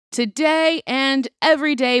Today and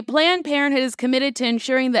every day, Planned Parenthood is committed to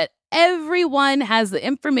ensuring that everyone has the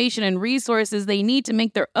information and resources they need to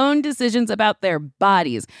make their own decisions about their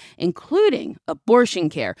bodies, including abortion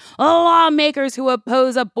care. Lawmakers who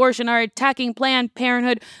oppose abortion are attacking Planned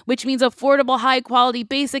Parenthood, which means affordable, high-quality,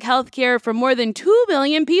 basic health care for more than 2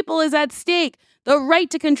 million people is at stake. The right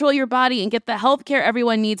to control your body and get the health care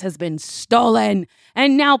everyone needs has been stolen.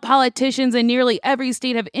 And now politicians in nearly every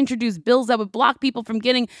state have introduced bills that would block people from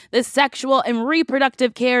getting the sexual and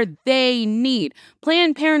reproductive care they need.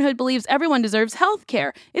 Planned Parenthood believes everyone deserves health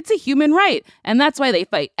care. It's a human right. And that's why they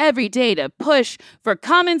fight every day to push for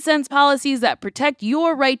common sense policies that protect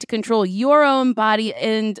your right to control your own body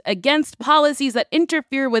and against policies that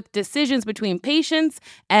interfere with decisions between patients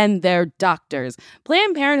and their doctors.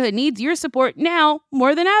 Planned Parenthood needs your support now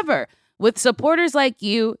more than ever. With supporters like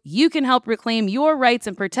you, you can help reclaim your rights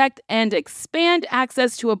and protect and expand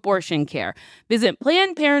access to abortion care. Visit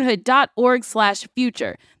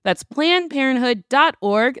PlannedParenthood.org/future. That's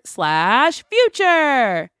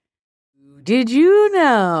PlannedParenthood.org/future. Did you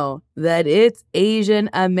know that it's Asian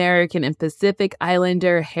American and Pacific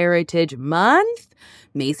Islander Heritage Month?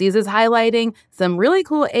 Macy's is highlighting some really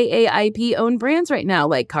cool AAIP-owned brands right now,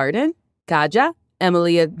 like Cardin, Kaja,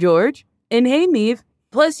 Emilia George, and Hey Meave.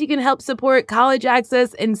 Plus, you can help support college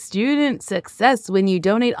access and student success when you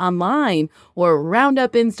donate online or round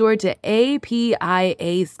up in store to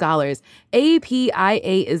APIA Scholars.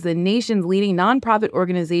 APIA is the nation's leading nonprofit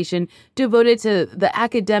organization devoted to the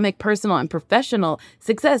academic, personal, and professional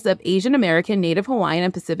success of Asian American, Native Hawaiian,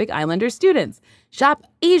 and Pacific Islander students. Shop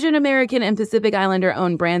Asian American and Pacific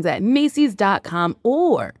Islander-owned brands at Macy's.com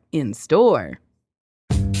or in store.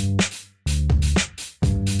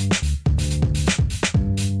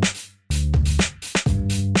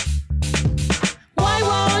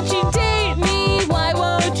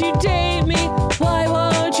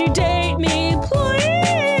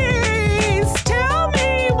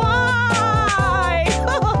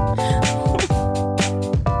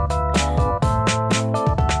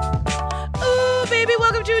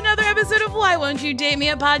 Won't You Date Me,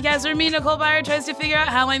 a podcast where me, Nicole Byer, tries to figure out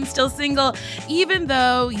how I'm still single, even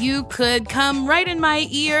though you could come right in my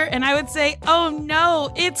ear and I would say, oh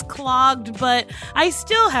no, it's clogged, but I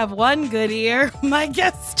still have one good ear. My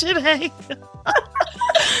guest today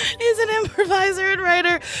is an improviser and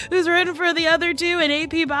writer who's written for the other two in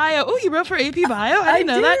AP Bio. Oh, you wrote for AP Bio? I didn't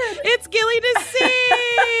know that. It's Gilly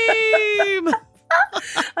Nassim.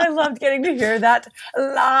 I loved getting to hear that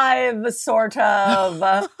live, sort of.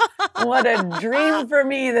 What a dream for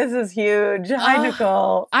me. This is huge. Hi,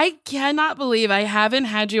 Nicole. I cannot believe I haven't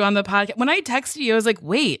had you on the podcast. When I texted you, I was like,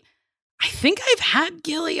 wait, I think I've had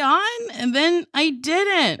Gilly on, and then I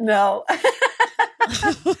didn't. No.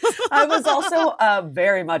 I was also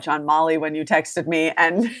very much on Molly when you texted me,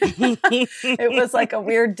 and it was like a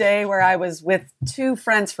weird day where I was with two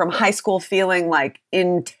friends from high school feeling like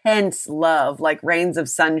intense love, like rains of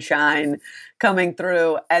sunshine coming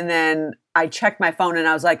through. And then I checked my phone and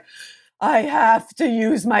I was like, I have to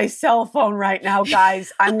use my cell phone right now,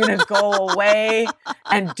 guys. I'm going to go away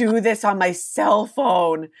and do this on my cell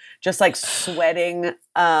phone. Just like sweating.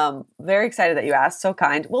 Very excited that you asked. So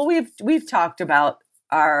kind. Well, we've talked about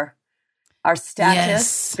our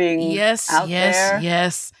status being out there.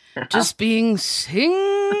 Yes. Just being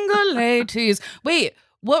single ladies. Wait,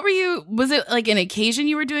 what were you, was it like an occasion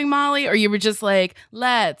you were doing, Molly? Or you were just like,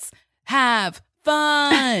 let's have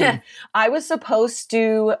fun? I was supposed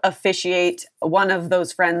to officiate one of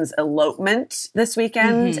those friends' elopement this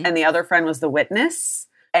weekend, and the other friend was the witness.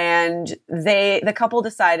 And the couple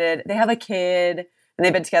decided, they have a kid, and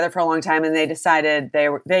they've been together for a long time, and they decided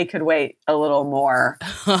they could wait a little more.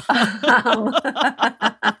 But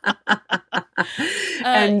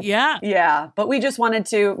we just wanted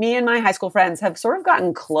to, me and my high school friends have sort of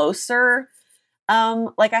gotten closer.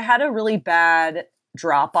 Like I had a really bad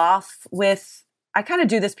drop off with, I kind of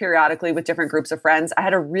do this periodically with different groups of friends. I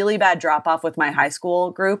had a really bad drop off with my high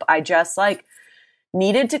school group. I just like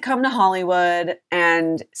needed to come to Hollywood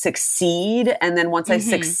and succeed. And then once I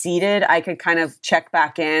succeeded, I could kind of check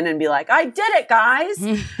back in and be like, I did it, guys.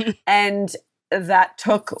 And that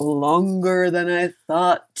took longer than I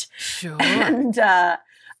thought. Sure. And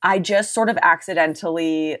I just sort of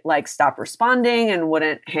accidentally like stopped responding and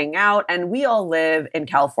wouldn't hang out. And we all live in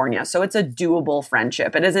California, so it's a doable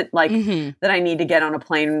friendship. It isn't like that I need to get on a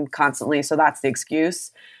plane constantly. So that's the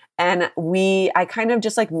excuse. And I kind of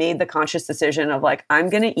just like made the conscious decision of like, I'm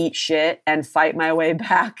going to eat shit and fight my way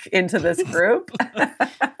back into this group.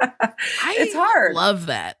 It's hard. Love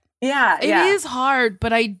that. Yeah. It is hard,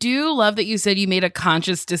 but I do love that you said you made a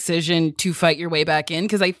conscious decision to fight your way back in,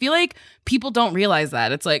 because I feel like people don't realize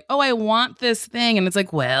that. It's like, oh, I want this thing. And it's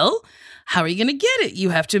like, well, how are you going to get it?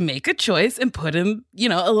 You have to make a choice and put in,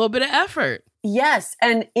 a little bit of effort. Yes.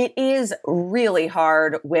 And it is really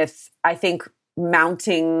hard with, I think,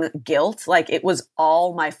 mounting guilt. Like, it was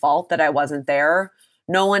all my fault that I wasn't there.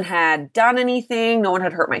 No one had done anything. No one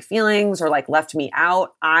had hurt my feelings or like left me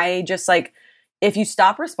out. I just like, if you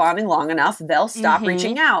stop responding long enough, they'll stop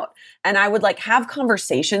reaching out. And I would like have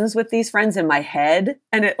conversations with these friends in my head,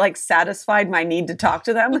 and it like satisfied my need to talk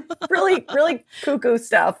to them. Really, really cuckoo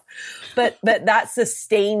stuff. But that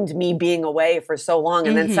sustained me being away for so long.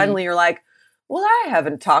 And then suddenly you're like, well, I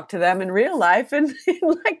haven't talked to them in real life in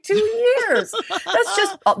like 2 years. That's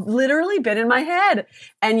just literally been in my head.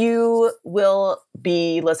 And you will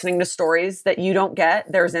be listening to stories that you don't get.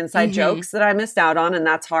 There's inside jokes that I missed out on. And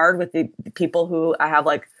that's hard with the people who I have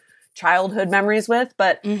like childhood memories with.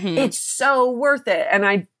 But it's so worth it.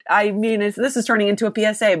 And I mean, this is turning into a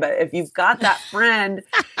PSA, but if you've got that friend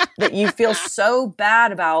that you feel so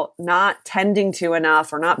bad about not tending to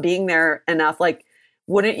enough or not being there enough, like,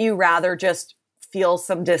 wouldn't you rather just feel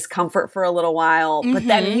some discomfort for a little while, but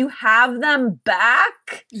then you have them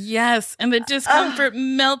back? Yes. And the discomfort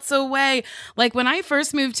melts away. Like when I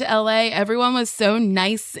first moved to LA, everyone was so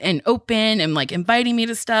nice and open and like inviting me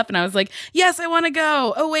to stuff. And I was like, yes, I want to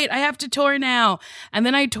go. Oh, wait, I have to tour now. And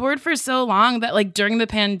then I toured for so long that like during the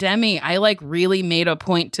pandemic, I like really made a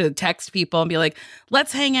point to text people and be like,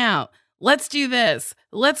 let's hang out. Let's do this.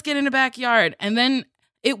 Let's get in a backyard. And then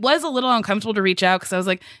it was a little uncomfortable to reach out because I was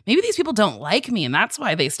like, maybe these people don't like me and that's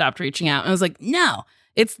why they stopped reaching out. And I was like, no,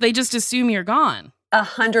 they just assume you're gone.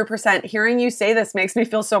 100%. Hearing you say this makes me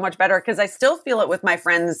feel so much better because I still feel it with my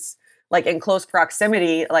friends, like in close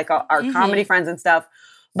proximity, like our comedy friends and stuff.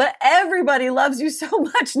 But everybody loves you so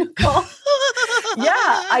much, Nicole.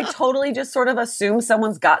 Yeah, I totally just sort of assume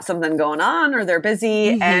someone's got something going on or they're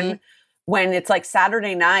busy. And when it's like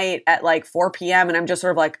Saturday night at like 4 p.m. and I'm just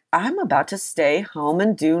sort of like, I'm about to stay home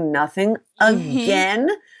and do nothing again.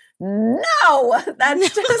 No,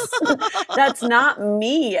 that's not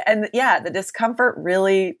me. And yeah, the discomfort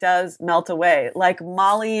really does melt away. Like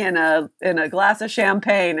Molly in a glass of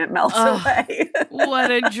champagne, it melts away.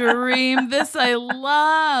 What a dream. This I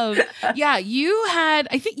love. Yeah, you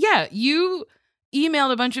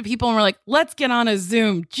emailed a bunch of people and were like, let's get on a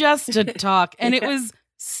Zoom just to talk. And it was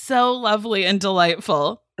so lovely and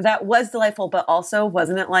delightful. That was delightful, but also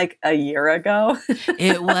wasn't it like a year ago?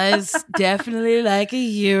 It was definitely like a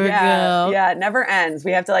year ago. Yeah, it never ends.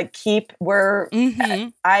 We have to like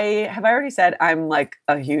I already said I'm like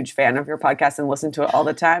a huge fan of your podcast and listen to it all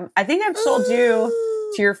the time. I think I've told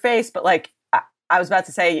you to your face, but like I was about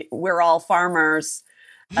to say we're all farmers.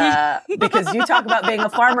 Because you talk about being a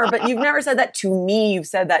farmer, but you've never said that to me. You've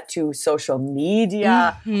said that to social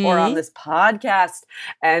media or on this podcast.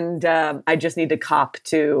 And I just need to cop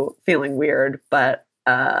to feeling weird, but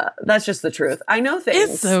that's just the truth. I know things.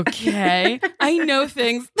 It's okay. I know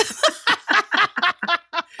things.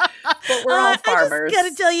 But we're all farmers. I just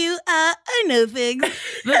gotta tell you, I know things.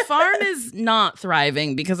 The farm is not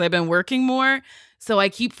thriving because I've been working more. So I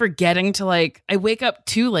keep forgetting to like, I wake up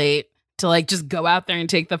too late to like just go out there and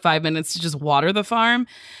take the 5 minutes to just water the farm.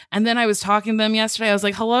 And then I was talking to them yesterday. I was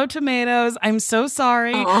like, hello, tomatoes. I'm so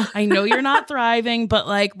sorry. I know you're not thriving, but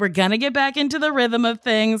like, we're going to get back into the rhythm of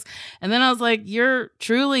things. And then I was like, you're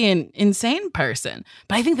truly an insane person,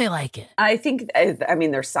 but I think they like it. I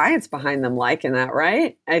mean, there's science behind them liking that,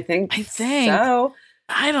 right? I think so.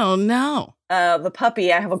 I don't know. The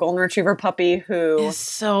puppy, I have a golden retriever puppy who is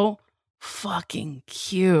so fucking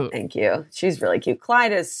cute. Thank you. She's really cute.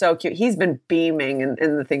 Clyde is so cute. He's been beaming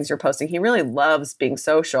in the things you're posting. He really loves being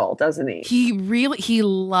social, doesn't he? He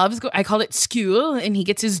loves I called it school and he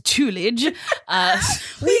gets his tutelage.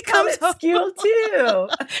 We call it school too.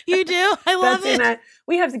 You do? I love it.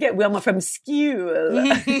 We have to get Wilma from school.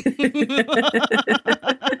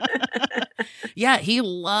 Yeah, he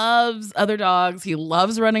loves other dogs. He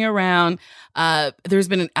loves running around. There's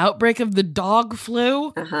been an outbreak of the dog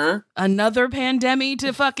flu. Another pandemic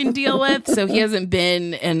to fucking deal with. So he hasn't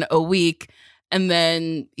been in a week. And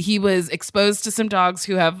then he was exposed to some dogs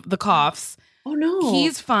who have the coughs. Oh, no.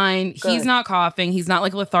 He's fine. Good. He's not coughing. He's not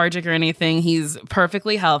like lethargic or anything. He's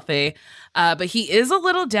perfectly healthy. But he is a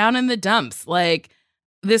little down in the dumps. Like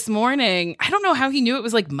this morning, I don't know how he knew it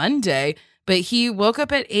was like Monday, but he woke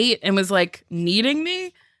up at 8 and was like needing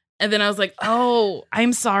me. And then I was like, oh,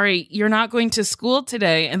 I'm sorry. You're not going to school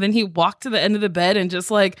today. And then he walked to the end of the bed and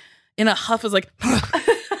just like in a huff was like,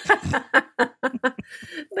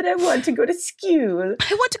 But I want to go to school.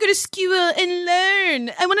 I want to go to school and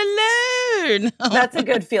learn. I want to learn. That's a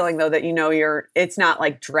good feeling, though, that it's not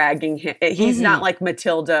like dragging him. He's not like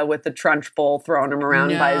Matilda with the Trunchbull throwing him around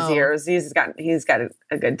by his ears. He's got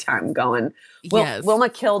a good time going. Yes. Wilma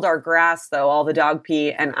killed our grass, though, all the dog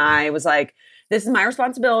pee. And I was like, this is my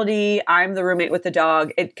responsibility. I'm the roommate with the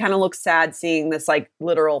dog. It kind of looks sad seeing this like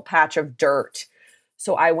literal patch of dirt.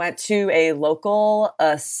 So I went to a local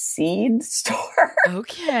seed store.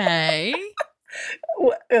 Okay.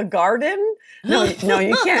 A garden? No,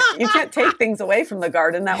 you can't take things away from the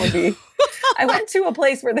garden. That would be. I went to a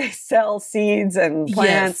place where they sell seeds and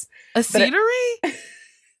plants. Yes. A seedery?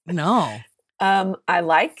 No. I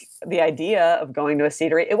like the idea of going to a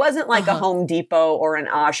seedery. It wasn't like a Home Depot or an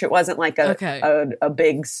Osh. It wasn't like a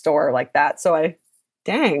big store like that. So a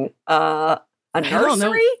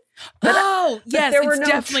nursery? Yes, there were it's no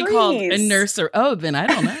definitely trees. called a nursery. Oh, then I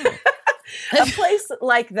don't know. A place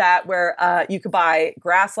like that where you could buy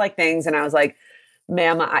grass-like things. And I was like,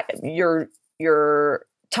 ma'am, you're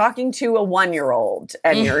talking to a 1-year-old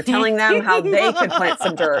and you're telling them how they could plant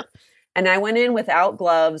some dirt. And I went in without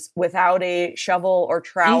gloves, without a shovel or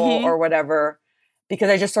trowel or whatever, because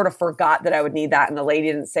I just sort of forgot that I would need that. And the lady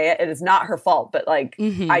didn't say it. It is not her fault, but like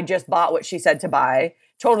I just bought what she said to buy.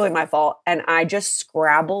 Totally my fault. And I just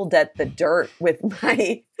scrabbled at the dirt with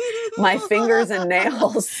my fingers and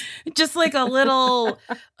nails. Just like a little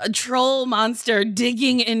troll monster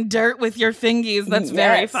digging in dirt with your fingies. That's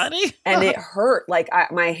very funny. And it hurt. Like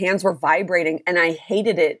my hands were vibrating and I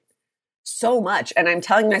hated it so much. And I'm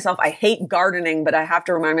telling myself I hate gardening, but I have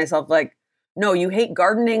to remind myself like, no, you hate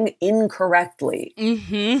gardening incorrectly.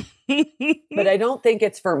 But I don't think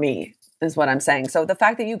it's for me, is what I'm saying. So the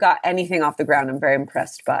fact that you got anything off the ground, I'm very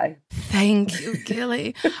impressed by. Thank you,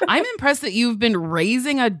 Gilly. I'm impressed that you've been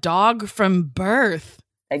raising a dog from birth.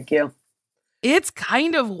 Thank you. It's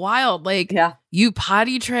kind of wild. Like, you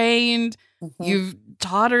potty trained, you've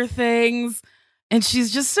taught her things, and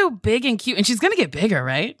she's just so big and cute. And she's going to get bigger,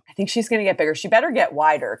 right? I think she's going to get bigger. She better get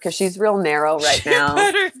wider because she's real narrow right now. She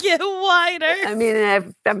better get wider. I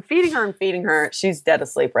mean, I'm feeding her. She's dead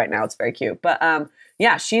asleep right now. It's very cute. But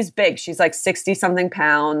yeah, she's big. She's like 60-something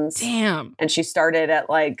pounds. Damn. And she started at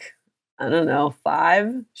like, I don't know,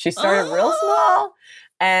 5. She started real small.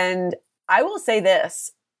 And I will say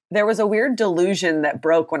this. There was a weird delusion that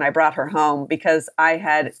broke when I brought her home because I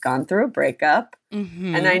had gone through a breakup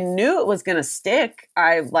and I knew it was going to stick.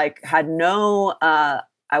 I like had no, I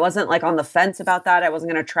wasn't like on the fence about that. I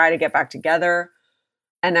wasn't going to try to get back together.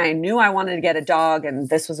 And I knew I wanted to get a dog and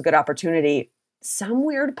this was a good opportunity. Some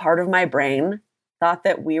weird part of my brain thought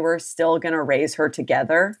that we were still going to raise her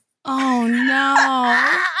together. Oh, no.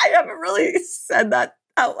 I haven't really said that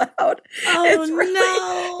out loud. Oh, it's really,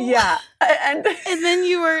 no. Yeah. And then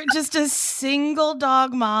you were just a single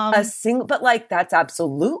dog mom. But like, that's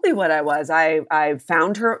absolutely what I was. I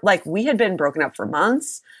found her, like we had been broken up for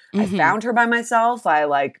months. I found her by myself. I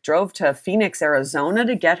like drove to Phoenix, Arizona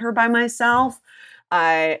to get her by myself.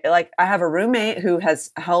 I have a roommate who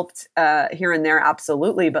has helped here and there.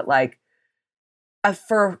 Absolutely. But like,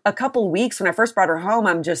 for a couple weeks when I first brought her home,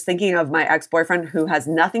 I'm just thinking of my ex-boyfriend who has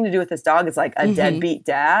nothing to do with this dog. It's like a deadbeat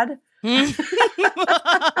dad. And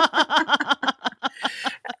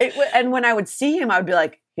when I would see him, I would be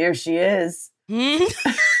like, here she is. Gilly.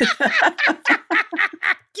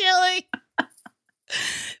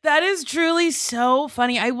 That is truly so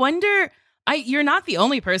funny. I wonder, you're not the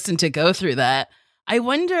only person to go through that. I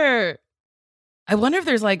wonder if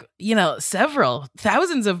there's like, several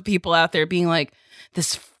thousands of people out there being like,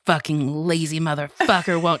 this fucking lazy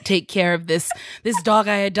motherfucker won't take care of this dog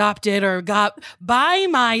I adopted or got by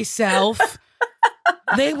myself.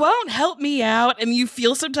 They won't help me out. And you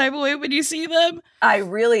feel some type of way when you see them.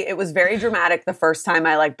 It was very dramatic the first time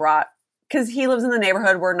I because he lives in the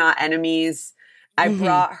neighborhood. We're not enemies. I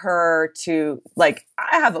brought her to I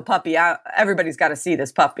have a puppy. Everybody's got to see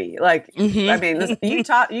this puppy. I mean, you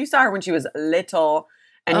saw her when she was little.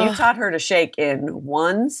 And you taught her to shake in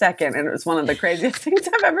 1 second. And it was one of the craziest things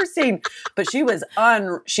I've ever seen. But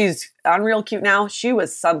she's unreal cute now. She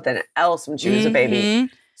was something else when she was a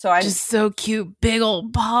baby. So I'm just so cute. Big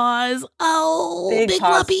old paws. Oh, big paws,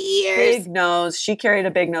 floppy ears. Big nose. She carried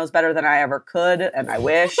a big nose better than I ever could. And I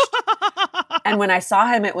wished. And when I saw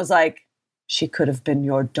him, it was like, she could have been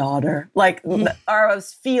your daughter. Or I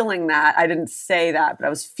was feeling that. I didn't say that, but I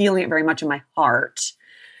was feeling it very much in my heart.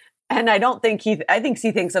 And I think he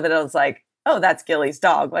thinks of it as like, oh, that's Gilly's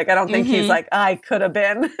dog. Like, I don't think he's like, I could have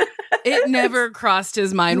been. It never crossed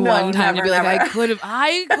his mind No, one time to be like, never.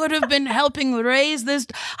 I could have been helping raise this.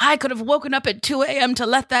 I could have woken up at 2 a.m. to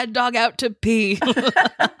let that dog out to pee.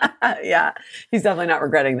 Yeah, he's definitely not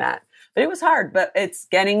regretting that. But it was hard, but it's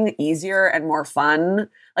getting easier and more fun.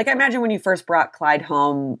 Like, I imagine when you first brought Clyde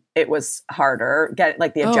home, it was harder, get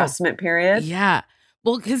like the adjustment period. Yeah.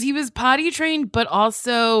 Well, because he was potty trained, but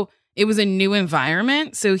also it was a new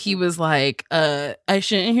environment. So he was like, I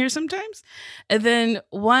shouldn't here sometimes. And then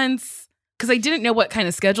once, because I didn't know what kind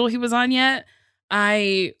of schedule he was on yet,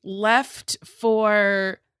 I left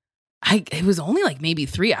for, it was only like maybe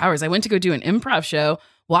 3 hours. I went to go do an improv show,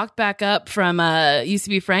 walked back up from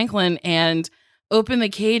UCB Franklin and opened the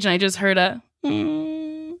cage, and I just heard a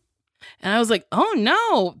and I was like, oh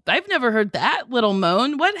no, I've never heard that little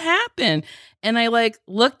moan. What happened? And I like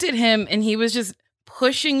looked at him, and he was just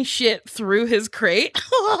pushing shit through his crate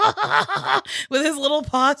with his little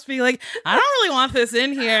paws, being like, I don't really want this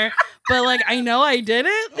in here, but like, I know I did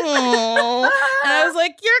it. Aww. And I was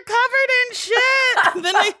like, you're covered in shit. And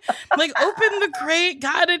then I like opened the crate,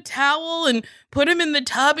 got a towel, and put him in the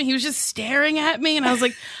tub, and he was just staring at me. And I was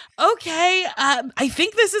like, okay, I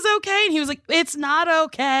think this is okay. And he was like, it's not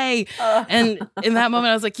okay. And in that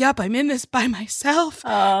moment, I was like, yep, I'm in this by myself.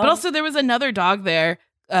 But also there was another dog there.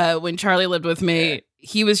 When Charlie lived with me,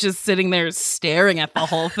 he was just sitting there staring at the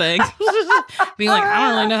whole thing, being like, I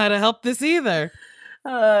don't really know how to help this either.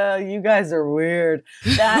 You guys are weird.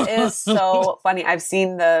 That is so funny. I've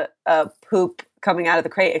seen the poop coming out of the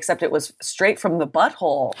crate, except it was straight from the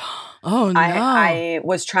butthole. Oh, no. I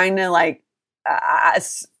was trying to like,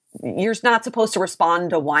 you're not supposed to respond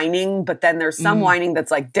to whining, but then there's some whining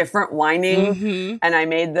that's like different whining. Mm-hmm. And I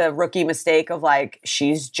made the rookie mistake of like,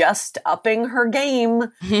 she's just upping her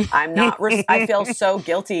game. I'm not, I feel so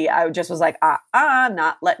guilty. I just was like,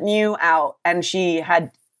 not letting you out. And she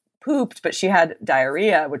had pooped, but she had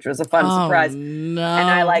diarrhea, which was a fun surprise. No. And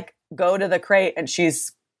I like go to the crate, and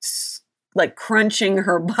she's like crunching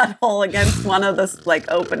her butthole against one of the like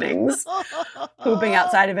openings, pooping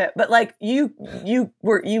outside of it. But like you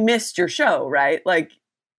missed your show, right? Like,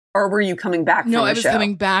 or were you coming back from the show? No, I was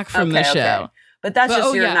coming back from the show. Okay. But that's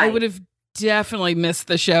just your night. I would have definitely missed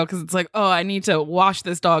the show because it's like, oh, I need to wash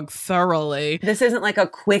this dog thoroughly. This isn't like a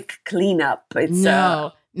quick cleanup. It's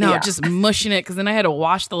just mushing it, because then I had to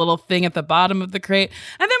wash the little thing at the bottom of the crate.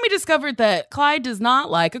 And then we discovered that Clyde does not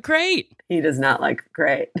like a crate. He does not like a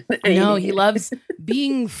crate. No, he loves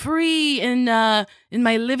being free in my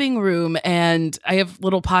living room, and I have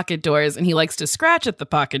little pocket doors, and he likes to scratch at the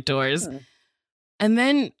pocket doors. And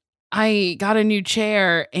then I got a new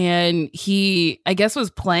chair, and he, I guess, was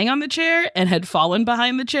playing on the chair and had fallen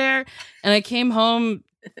behind the chair. And I came home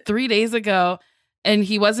 3 days ago, and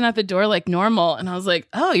he wasn't at the door like normal. And I was like,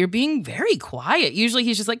 oh, you're being very quiet. Usually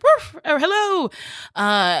he's just like, or hello.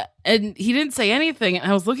 And he didn't say anything.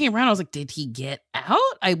 And I was looking around. I was like, did he get out?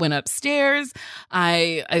 I went upstairs.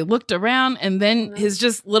 I looked around, and then his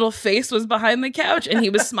just little face was behind the couch, and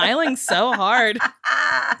he was smiling so hard.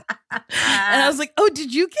 And I was like, oh,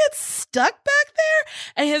 did you get stuck back there?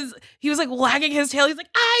 And he was like wagging his tail. He's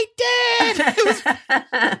like, I did. It was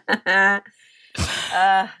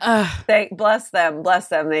bless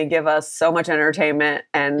them. They give us so much entertainment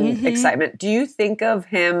and excitement. Do you think of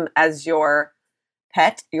him as your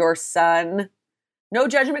pet, your son? No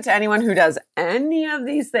judgment to anyone who does any of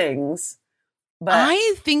these things, but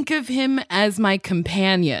I think of him as my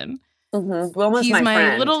companion. Wilma's he's my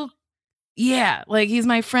friend. He's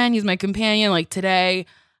my friend. He's my companion. Like today,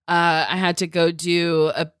 I had to go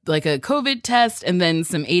do a COVID test and then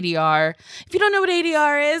some ADR. If you don't know what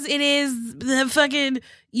ADR is, it is the fucking,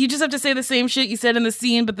 you just have to say the same shit you said in the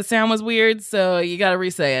scene, but the sound was weird, so you got to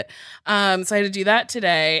re-say it. So I had to do that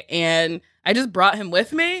today, and I just brought him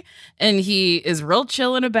with me, and he is real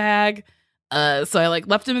chill in a bag. So I like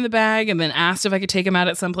left him in the bag and then asked if I could take him out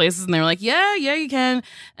at some places, and they were like, yeah, you can.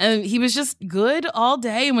 And he was just good all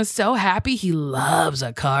day and was so happy. He loves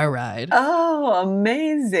a car ride. Oh,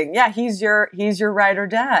 amazing. Yeah, he's your ride or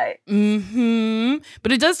die.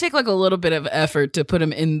 But it does take like a little bit of effort to put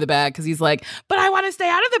him in the bag, because he's like, but I want to stay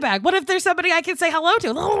out of the bag. What if there's somebody I can say hello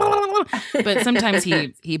to? But sometimes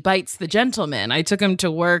he bites the gentleman. I took him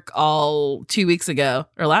to work all 2 weeks ago,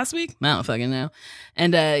 or last week? I don't fucking know.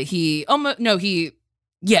 And he almost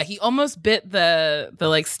bit the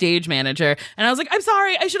like stage manager. And I was like, I'm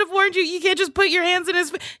sorry, I should have warned you. You can't just put your hands in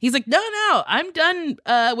his. He's like, no, I'm done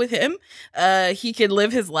with him. He can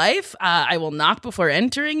live his life. I will knock before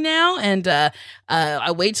entering now. And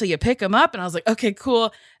I'll wait till you pick him up. And I was like, okay,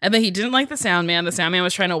 cool. And then he didn't like the sound man. The sound man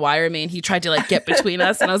was trying to wire me, and he tried to like get between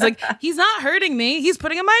us. And I was like, he's not hurting me. He's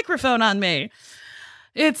putting a microphone on me.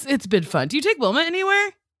 It's been fun. Do you take Wilma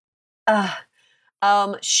anywhere?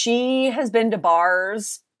 She has been to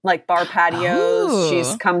bars, like bar patios. Oh.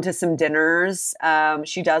 She's come to some dinners.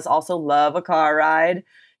 She does also love a car ride.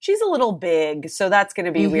 She's a little big, so that's going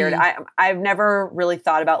to be weird. I've never really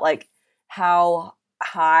thought about like how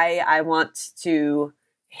high I want to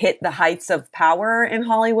hit the heights of power in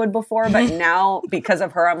Hollywood before, but now because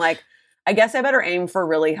of her, I'm like, I guess I better aim for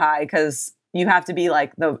really high because you have to be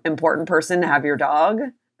like the important person to have your dog.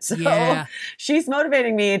 So she's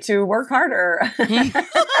motivating me to work harder.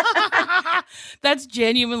 That's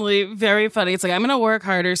genuinely very funny. It's like, I'm going to work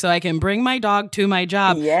harder so I can bring my dog to my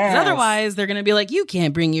job. Yes. Otherwise, they're going to be like, you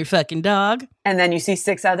can't bring your fucking dog. And then you see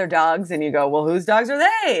 6 other dogs and you go, well, whose dogs are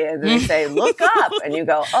they? And then they say, look up. And you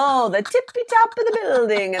go, oh, the tippy top of the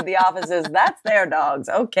building at the offices, that's their dogs.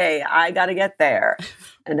 Okay, I got to get there.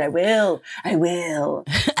 And I will. I will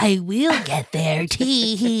get there.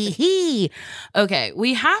 Tee hee hee. Okay,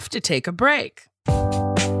 we have to take a break.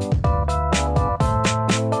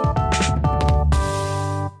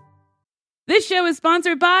 This show is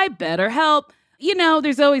sponsored by BetterHelp. You know,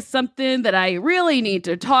 there's always something that I really need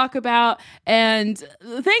to talk about. And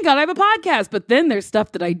thank God I have a podcast. But then there's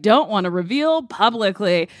stuff that I don't want to reveal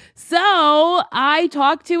publicly. So I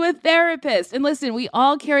talked to a therapist. And listen, we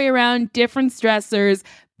all carry around different stressors,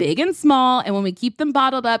 big and small. And when we keep them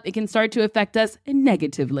bottled up, it can start to affect us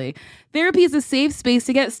negatively. Therapy is a safe space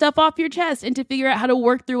to get stuff off your chest and to figure out how to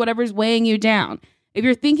work through whatever's weighing you down. If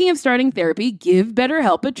you're thinking of starting therapy, give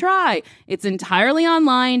BetterHelp a try. It's entirely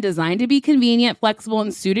online, designed to be convenient, flexible,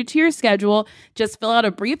 and suited to your schedule. Just fill out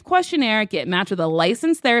a brief questionnaire, get matched with a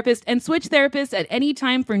licensed therapist, and switch therapists at any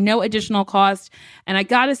time for no additional cost. And I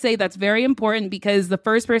gotta say, that's very important because the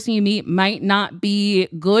first person you meet might not be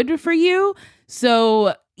good for you.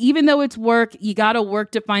 So even though it's work, you gotta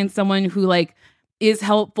work to find someone who is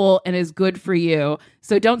helpful and is good for you.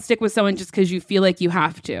 So don't stick with someone just because you feel like you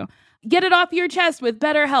have to. Get it off your chest with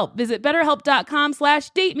BetterHelp. Visit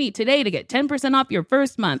BetterHelp.com/dateme today to get 10% off your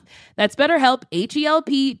first month. That's BetterHelp,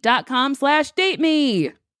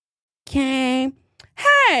 HELP.com/dateme. Okay.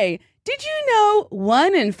 Hey, did you know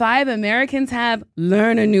 1 in 5 Americans have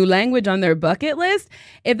learn a new language on their bucket list?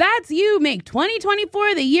 If that's you, make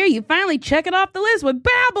 2024 the year you finally check it off the list with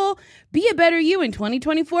Babbel. Be a better you in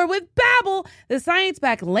 2024 with Babbel, the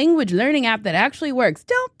science-backed language learning app that actually works.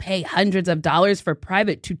 Don't pay hundreds of dollars for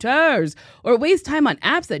private tutors or waste time on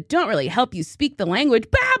apps that don't really help you speak the language.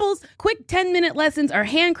 Babbel's quick 10-minute lessons are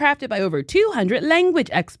handcrafted by over 200 language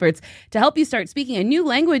experts to help you start speaking a new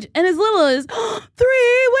language in as little as 3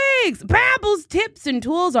 weeks. Babbel's tips and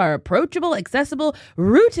tools are approachable, accessible,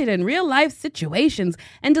 rooted in real-life situations,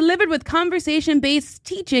 and delivered with conversation-based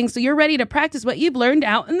teaching so you're ready to practice what you've learned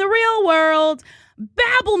out in the real world.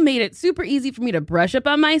 Babbel made it super easy for me to brush up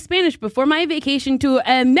on my Spanish before my vacation to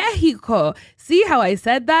Mexico. See how I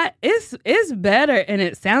said that? It's better, and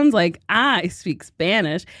it sounds like I speak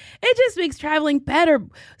Spanish. It just makes traveling better,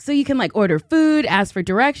 so you can order food, ask for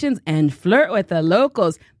directions, and flirt with the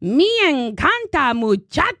locals. Me encanta,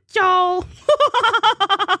 muchacho.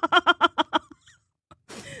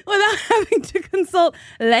 Without having to consult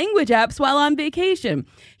language apps while on vacation.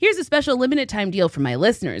 Here's a special limited time deal for my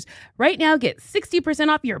listeners. Right now, get 60%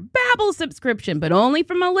 off your Babbel subscription, but only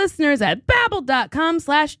for my listeners at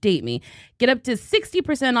Babbel.com/dateme. Get up to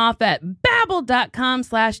 60% off at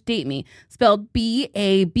Babbel.com/dateme. Spelled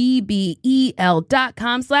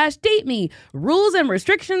BABBEL.com/dateme. Rules and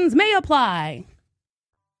restrictions may apply.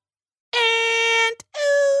 And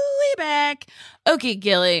we're back. Okay,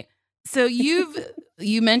 Gilly. So you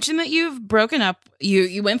mentioned that you've broken up.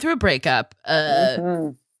 You went through a breakup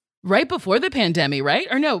right before the pandemic, right?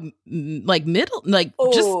 Or no, middle,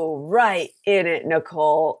 right in it,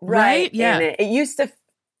 Nicole. Right in it. It used to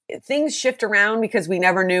things shift around because we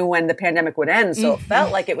never knew when the pandemic would end. So it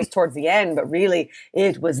felt like it was towards the end, but really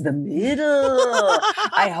it was the middle.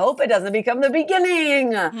 I hope it doesn't become the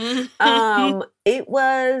beginning. It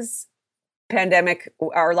was pandemic.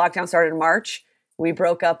 Our lockdown started in March. We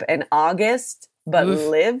broke up in August, but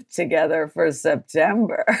lived together for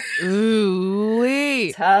September. Ooh,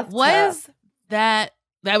 wait. Tough. That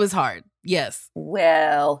was hard. Yes.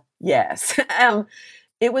 Well, yes.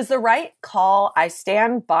 It was the right call. I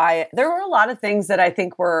stand by it. There were a lot of things that I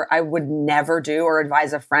think I would never do or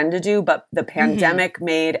advise a friend to do, but the pandemic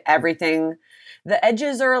made everything, the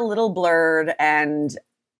edges are a little blurred, and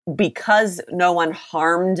because no one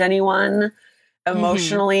harmed anyone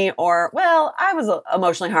emotionally I was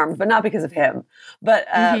emotionally harmed, but not because of him, but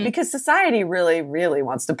because society really, really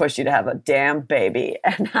wants to push you to have a damn baby.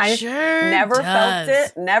 And I never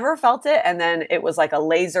felt it. And then it was like a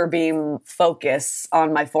laser beam focus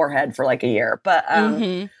on my forehead for a year. But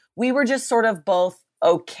we were just sort of both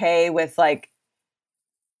okay with like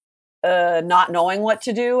not knowing what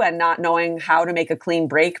to do and not knowing how to make a clean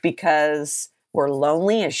break because we're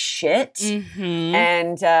lonely as shit. Mm-hmm.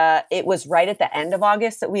 And it was right at the end of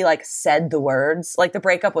August that we like said the words. Like the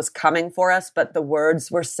breakup was coming for us, but the words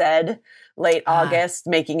were said late August,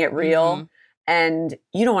 making it real. Mm-hmm. And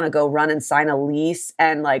you don't want to go run and sign a lease.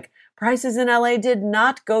 And like prices in LA did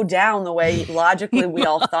not go down the way logically we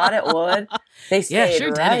all thought it would. They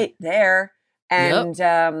stayed right there. And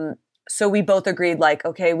so we both agreed like,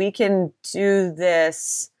 okay, we can do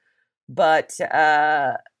this, but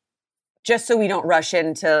just so we don't rush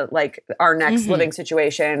into like our next living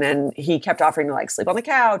situation. And he kept offering to like sleep on the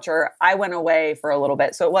couch, or I went away for a little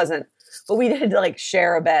bit. So it wasn't, but we did like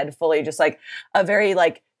share a bed fully, just like a very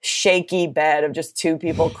like shaky bed of just two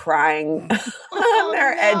people crying on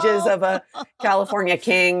their edges of a California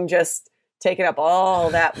king, just taking up all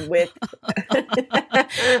that width.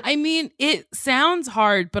 I mean, it sounds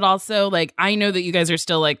hard, but also like, I know that you guys are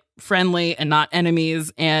still like friendly and not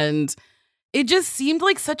enemies. And it just seemed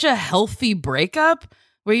like such a healthy breakup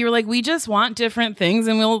where you were like, we just want different things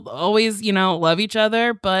and we'll always, you know, love each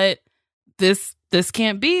other. But this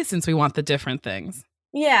can't be since we want the different things.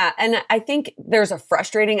 Yeah. And I think there's a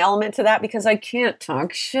frustrating element to that because I can't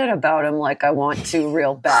talk shit about him like I want to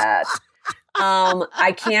real bad.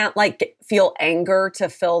 I can't like feel anger to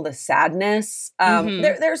fill the sadness.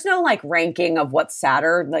 There's no like ranking of what's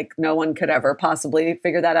sadder. Like no one could ever possibly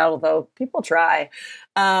figure that out, although people try.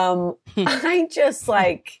 I just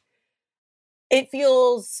like, it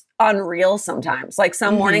feels unreal sometimes. Like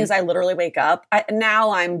some mornings I literally wake up.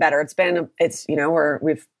 Now I'm better. It's, you know,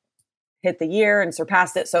 we've hit the year and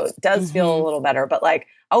surpassed it. So it does feel a little better, but like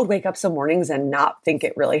I would wake up some mornings and not think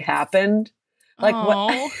it really happened. Like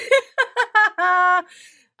what?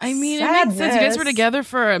 I mean, sadness. It makes sense. You guys were together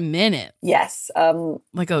for a minute. Yes.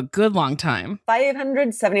 Like a good long time.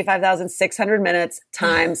 575,600 minutes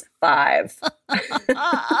times 5. It's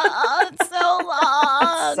so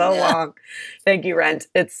long. It's so long. Thank you, Rent.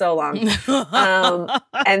 It's so long.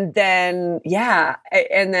 And then,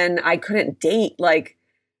 and then I couldn't date. Like,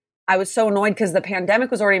 I was so annoyed because the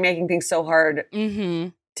pandemic was already making things so hard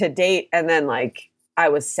to date. And then, like, I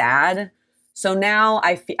was sad. So now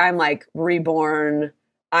I'm like reborn.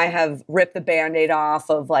 I have ripped the Band-Aid off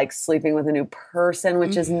of like sleeping with a new person,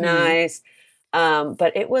 which is nice.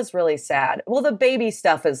 But it was really sad. Well, the baby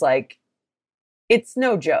stuff is like, it's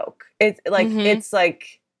no joke. It's like, it's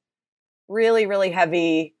like really, really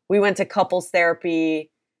heavy. We went to couples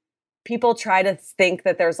therapy. People try to think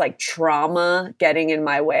that there's like trauma getting in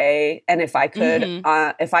my way. And if I could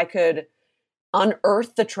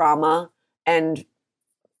unearth the trauma and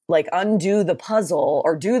like undo the puzzle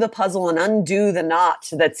or do the puzzle and undo the knot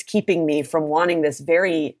that's keeping me from wanting this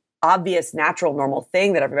very obvious, natural, normal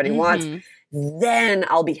thing that everybody wants, then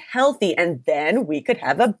I'll be healthy and then we could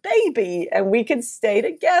have a baby and we could stay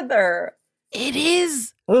together. It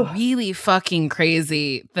is really fucking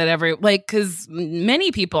crazy that because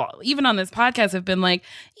many people, even on this podcast, have been like,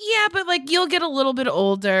 yeah, but like you'll get a little bit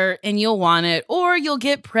older and you'll want it, or you'll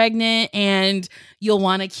get pregnant and you'll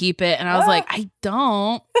want to keep it. And I was like, I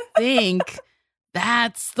don't think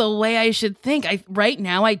that's the way I should think. Right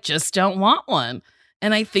now, I just don't want one.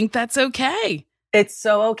 And I think that's okay. It's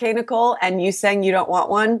so okay, Nicole. And you saying you don't want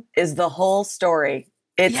one is the whole story.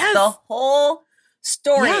 It's the whole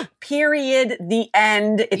story, period, the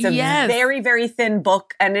end. It's a very, very thin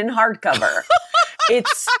book and in hardcover.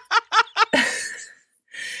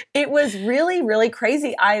 It was really, really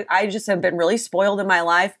crazy. I just have been really spoiled in my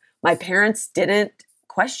life. My parents didn't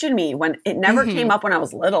question me when it never came up when I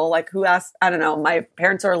was little. Like who asked? I don't know. My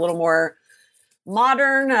parents are a little more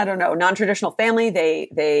modern, I don't know, non-traditional family.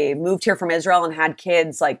 They moved here from Israel and had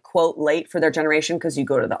kids like, quote, late for their generation because you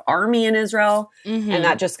go to the army in Israel and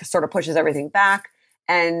that just sort of pushes everything back.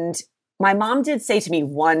 And my mom did say to me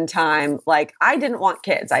one time, like, I didn't want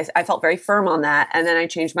kids. I felt very firm on that. And then I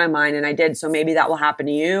changed my mind and I did. So maybe that will happen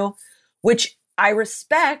to you, which I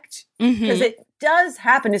respect because it does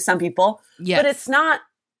happen to some people, but it's not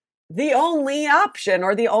the only option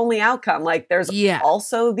or the only outcome. Like there's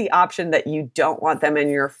also the option that you don't want them and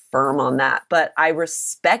you're firm on that. But I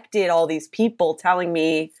respected all these people telling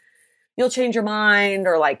me you'll change your mind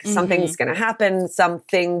or like something's going to happen.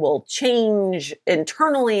 Something will change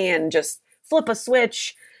internally and just flip a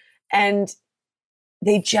switch. And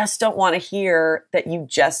they just don't want to hear that you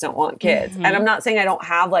just don't want kids. And I'm not saying I don't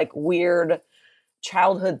have like weird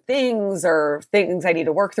childhood things or things I need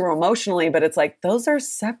to work through emotionally, but it's like, those are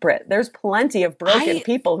separate. There's plenty of broken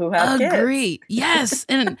people who have kids. I agree. Yes.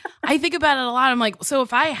 And I think about it a lot. I'm like, so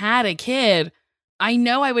if I had a kid, I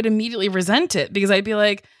know I would immediately resent it because I'd be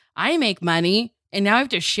like, I make money. and now I have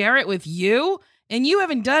to share it with you? And you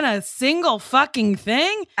haven't done a single fucking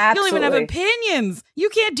thing? Absolutely. You don't even have opinions. You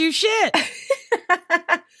can't do shit.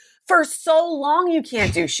 For so long, you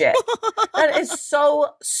can't do shit. That is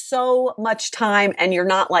so much time. And you're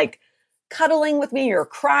not like cuddling with me, you're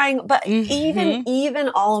crying. But even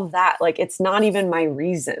all of that, like, it's not even my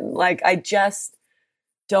reason. Like, I just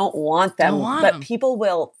don't want them. But people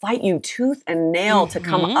will fight you tooth and nail to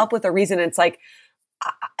come up with a reason. It's like,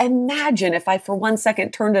 imagine if I for 1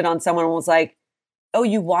 second turned it on someone and was like, oh,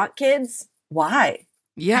 you want kids? Why?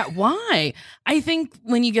 Yeah, why? I think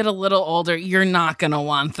when you get a little older, you're not going to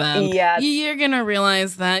want them. Yeah. You're going to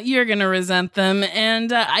realize that. You're going to resent them.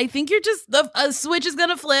 And I think you're just, a switch is going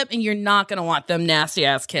to flip and you're not going to want them nasty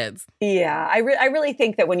ass kids. Yeah. I really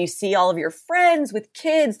think that when you see all of your friends with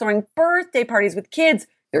kids throwing birthday parties with kids,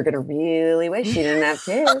 you're going to really wish you didn't have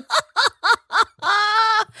kids.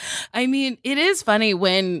 I mean, it is funny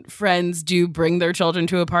when friends do bring their children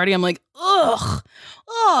to a party. I'm like, ugh,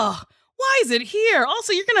 why is it here?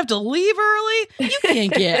 Also, you're going to have to leave early. You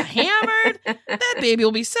can't get hammered. That baby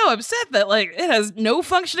will be so upset that, like, it has no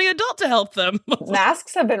functioning adult to help them.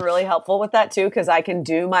 Masks have been really helpful with that, too, because I can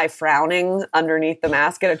do my frowning underneath the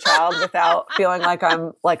mask at a child without feeling like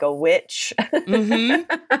I'm like a witch.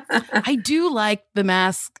 I do like the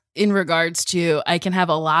mask in regards to I can have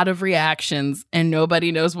a lot of reactions and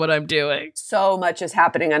nobody knows what I'm doing. So much is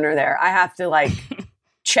happening under there. I have to, like...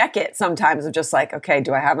 check it sometimes of just like, okay,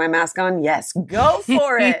 do I have my mask on? Yes, go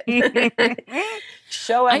for it.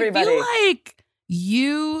 Show everybody. I feel like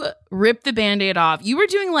you ripped the Band-Aid off. You were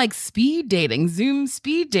doing like speed dating, Zoom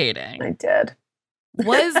speed dating. I did.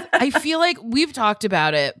 I feel like we've talked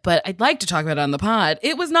about it, but I'd like to talk about it on the pod.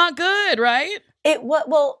 It was not good, right?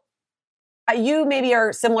 Well, you maybe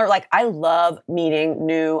are similar. Like, I love meeting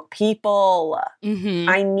new people.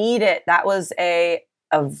 I need it. That was a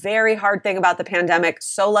very hard thing about the pandemic.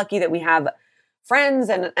 So lucky that we have friends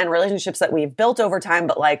and relationships that we've built over time.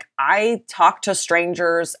 But like, I talk to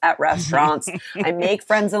strangers at restaurants. I make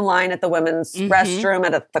friends in line at the women's restroom,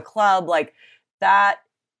 at the club. Like, that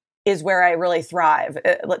is where I really thrive.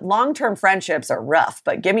 Long-term friendships are rough,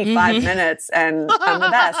 but give me 5 minutes and I'm the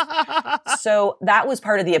best. So that was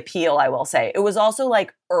part of the appeal, I will say. It was also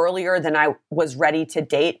like earlier than I was ready to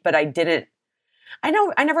date, but I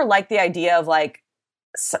never liked the idea of like,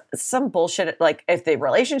 some bullshit, like if the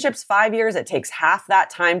relationship's 5 years, it takes half that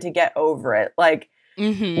time to get over it. Like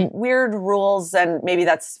weird rules. And maybe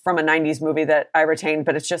that's from a 90s movie that I retained,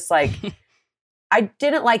 but it's just like, I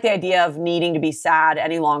didn't like the idea of needing to be sad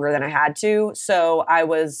any longer than I had to. So I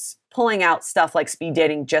was pulling out stuff like speed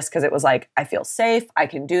dating just because it was like, I feel safe. I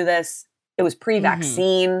can do this. It was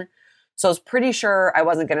pre-vaccine. So I was pretty sure I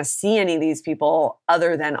wasn't going to see any of these people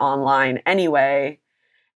other than online anyway.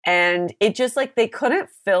 And it just like, they couldn't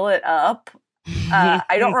fill it up.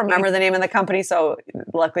 I don't remember the name of the company, so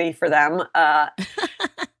luckily for them,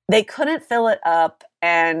 they couldn't fill it up.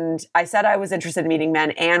 And I said I was interested in meeting men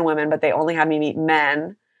and women, but they only had me meet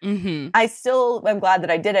men. I still am glad that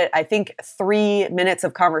I did it. I think 3 minutes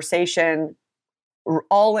of conversation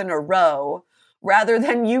all in a row, rather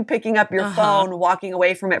than you picking up your phone, walking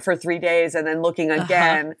away from it for 3 days, and then looking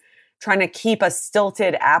again, trying to keep a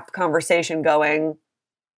stilted app conversation going.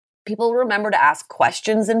 People remember to ask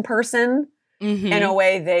questions in person in a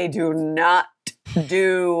way they do not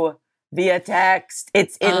do via text.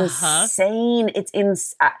 It's insane.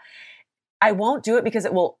 I won't do it because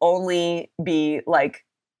it will only be like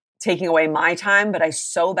taking away my time, but I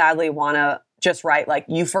so badly want to just write like,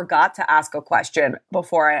 you forgot to ask a question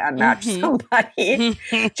before I unmatch somebody,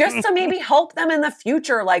 just to maybe help them in the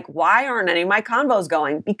future. Like, why aren't any of my convos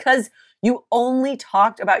going? Because you only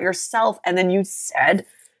talked about yourself and then you said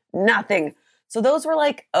nothing. So those were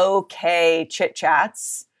like, okay, chit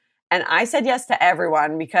chats. And I said yes to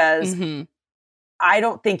everyone because I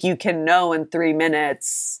don't think you can know in 3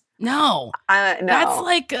 minutes. No. No. That's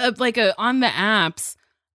like on the apps,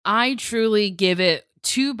 I truly give it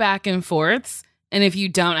 2 back and forths. And if you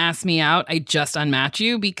don't ask me out, I just unmatch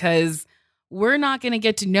you because we're not going to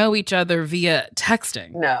get to know each other via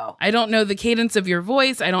texting. No. I don't know the cadence of your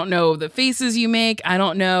voice. I don't know the faces you make. I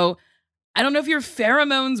don't know if your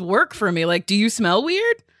pheromones work for me. Like, do you smell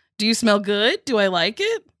weird? Do you smell good? Do I like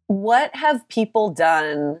it? What have people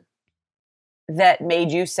done that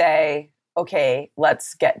made you say, okay,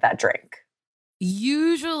 let's get that drink?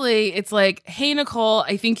 Usually it's like, hey, Nicole,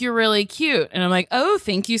 I think you're really cute. And I'm like, oh,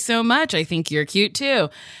 thank you so much. I think you're cute too.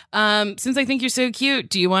 Since I think you're so cute,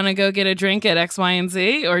 do you want to go get a drink at X, Y, and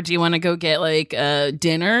Z? Or do you want to go get like a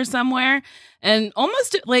dinner somewhere? And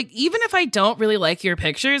almost like, even if I don't really like your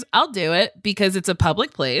pictures, I'll do it because it's a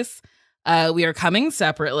public place. We are coming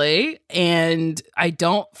separately, and I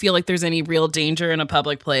don't feel like there's any real danger in a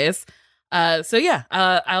public place. So yeah,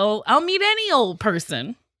 I'll meet any old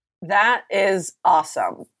person. That is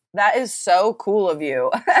awesome. That is so cool of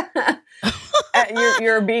you.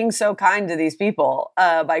 You're being so kind to these people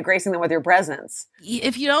by gracing them with your presence.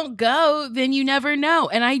 If you don't go, then you never know.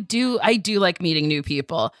 And I do like meeting new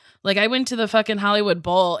people. Like I went to the fucking Hollywood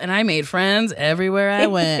Bowl and I made friends everywhere I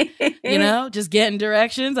went, just getting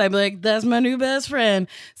directions. I'd be like, that's my new best friend.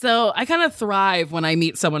 So I kind of thrive when I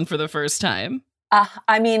meet someone for the first time.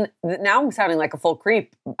 I mean, now I'm sounding like a full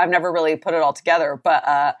creep. I've never really put it all together.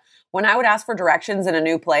 But when I would ask for directions in a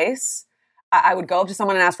new place, I would go up to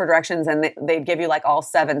someone and ask for directions and they'd give you like all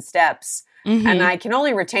 7 steps. Mm-hmm. And I can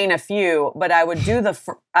only retain a few, but I would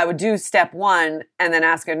do step 1 and then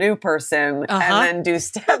ask a new person and then do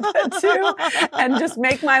step 2 and just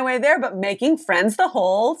make my way there, but making friends the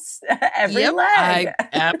whole every leg. I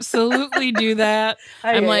absolutely do that.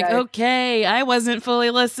 I'm like, okay, I wasn't fully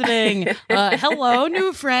listening. Hello,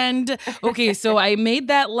 new friend. Okay, so I made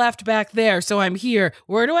that left back there, so I'm here.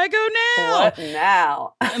 Where do I go now? What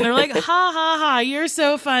now? And they're like, ha ha ha, you're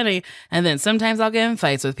so funny. And then sometimes I'll get in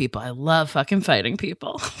fights with people. I love fucking fighting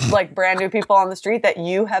people. Like brand new people on the street that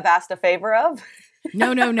you have asked a favor of?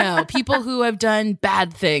 No. People who have done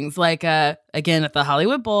bad things. Like, again, at the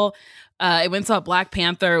Hollywood Bowl, I went and saw Black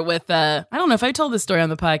Panther with, I don't know if I told this story on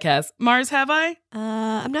the podcast. Mars, have I?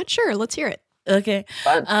 I'm not sure. Let's hear it. Okay.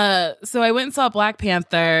 Fun. So I went and saw Black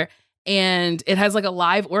Panther, and it has like a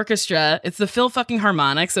live orchestra. It's the Phil fucking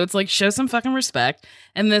Harmonic. So it's like, show some fucking respect.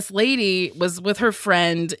 And this lady was with her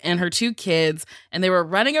friend and her 2 kids, and they were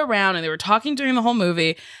running around and they were talking during the whole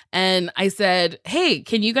movie. And I said, hey,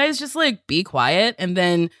 can you guys just like be quiet? And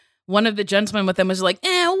then one of the gentlemen with them was like,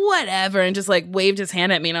 whatever. And just like waved his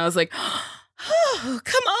hand at me. And I was like, oh,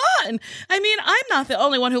 come on. I mean, I'm not the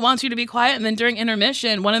only one who wants you to be quiet. And then during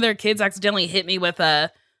intermission, one of their kids accidentally hit me with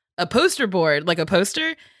a poster board, like a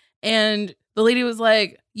poster. And the lady was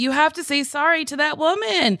like, you have to say sorry to that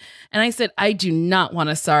woman. And I said, I do not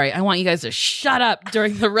want a sorry. I want you guys to shut up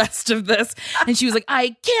during the rest of this. And she was like,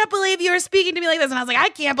 I can't believe you're speaking to me like this. And I was like, I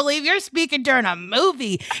can't believe you're speaking during a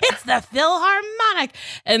movie. It's the Philharmonic.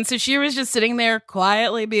 And so she was just sitting there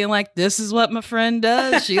quietly being like, this is what my friend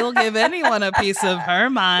does. She'll give anyone a piece of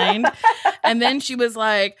her mind. And then she was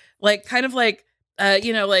like kind of like,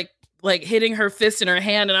 like hitting her fist in her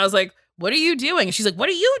hand. And I was like, what are you doing? And she's like, what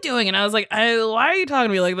are you doing? And I was like, why are you talking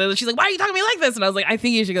to me like this? And she's like, why are you talking to me like this? And I was like, I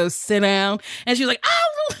think you should go sit down. And she was like,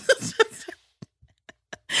 oh.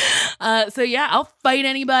 So yeah, I'll fight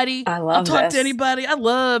anybody. I'll talk to anybody. I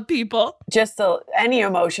love people. Just any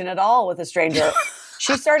emotion at all with a stranger.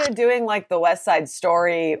 She started doing like the West Side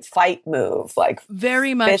Story fight move, like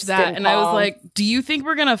very much that. And I was like, do you think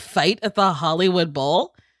we're going to fight at the Hollywood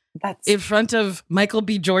Bowl? That's in front of Michael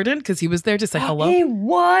B. Jordan, because he was there to say hello. He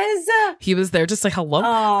was? He was there to say hello.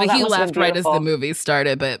 Oh, but he left right as the movie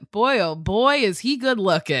started. But boy, oh boy, is he good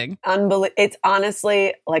looking. It's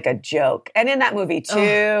honestly like a joke. And in that movie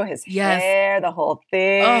too, his hair, the whole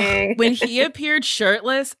thing. When he appeared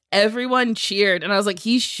shirtless, everyone cheered. And I was like,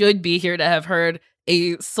 he should be here to have heard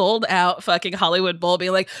a sold out fucking Hollywood Bowl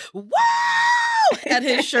being like, wow! At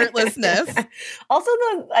his shirtlessness. Also,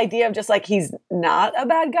 the idea of just like he's not a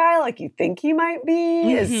bad guy like you think he might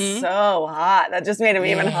be is so hot. That just made him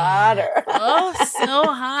even hotter. Oh,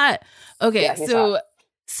 so hot. Okay, so hot.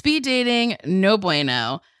 Speed dating, no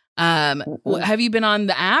bueno. Have you been on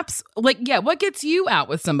the apps? Like, yeah, what gets you out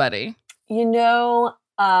with somebody? Being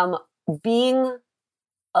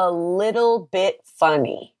a little bit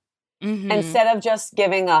funny instead of just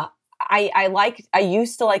giving a. I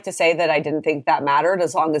used to like to say that I didn't think that mattered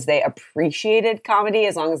as long as they appreciated comedy,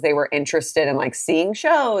 as long as they were interested in like seeing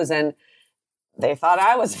shows and they thought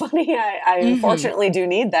I was funny. I unfortunately do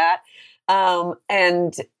need that.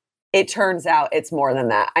 And it turns out it's more than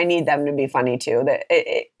that. I need them to be funny too. That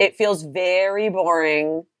it feels very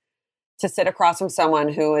boring to sit across from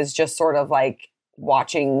someone who is just sort of like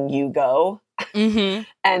watching you go. And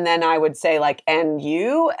then I would say like, and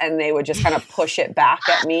you, and they would just kind of push it back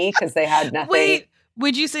at me because they had nothing. Wait,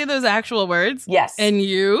 would you say those actual words? Yes. And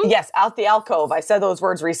you? Yes, out the alcove. I said those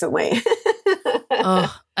words recently.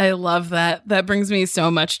 Oh, I love that. That brings me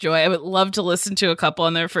so much joy. I would love to listen to a couple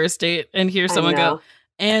on their first date and hear someone go,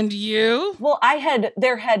 and you? Well,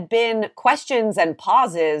 there had been questions and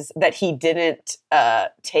pauses that he didn't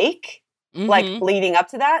take. Like leading up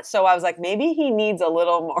to that. So I was like, maybe he needs a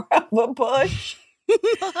little more of a push.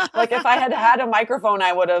 Like if I had had a microphone,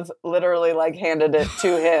 I would have literally like handed it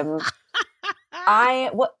to him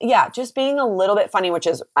Just being a little bit funny, which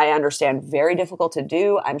is, I understand, very difficult to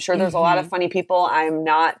do. I'm sure there's a lot of funny people I'm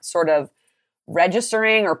not sort of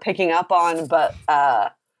registering or picking up on, but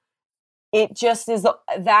it just is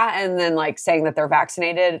that, and then like saying that they're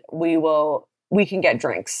vaccinated, we can get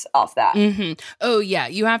drinks off that. Oh, yeah.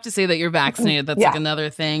 You have to say that you're vaccinated. That's like another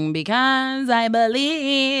thing, because I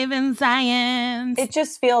believe in science. It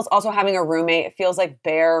just feels, also having a roommate, it feels like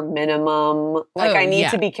bare minimum. Like I need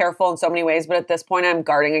to be careful in so many ways, but at this point I'm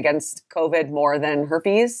guarding against COVID more than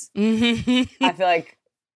herpes. I feel like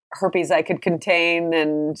herpes I could contain,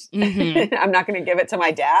 and I'm not going to give it to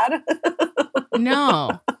my dad.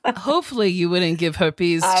 No. Hopefully you wouldn't give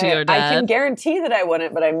herpes to your dad. I can guarantee that I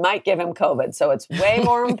wouldn't, but I might give him COVID. So it's way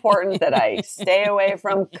more important that I stay away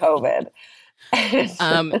from COVID.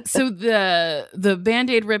 So the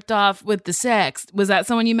Band-Aid ripped off with the sex, was that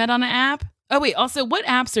someone you met on an app? Oh, wait. Also, what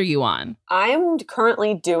apps are you on? I'm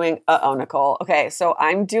currently doing, Nicole. Okay, so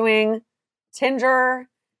I'm doing Tinder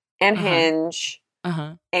and Hinge.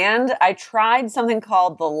 And I tried something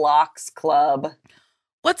called the Locks Club.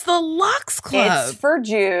 What's the Locks Club? It's for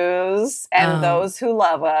Jews and those who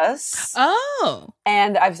love us. Oh.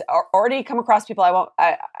 And I've already come across people.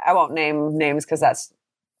 I won't name names because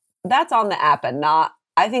that's on the app and not.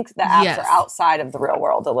 I think the apps are outside of the real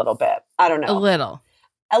world a little bit. I don't know.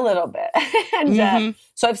 A little bit. And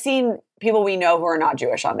so I've seen people we know who are not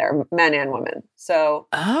Jewish on there, men and women. So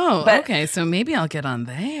okay. So maybe I'll get on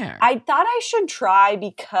there. I thought I should try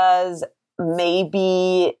because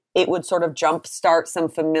maybe it would sort of jumpstart some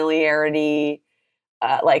familiarity.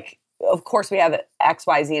 Like, of course, we have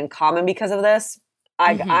XYZ in common because of this.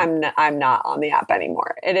 I'm not on the app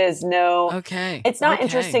anymore. It is it's not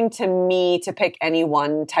interesting to me to pick any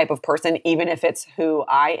one type of person, even if it's who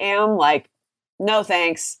I am. Like, no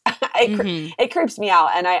thanks. It creeps me out,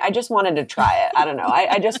 and I just wanted to try it. I don't know.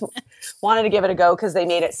 I just wanted to give it a go because they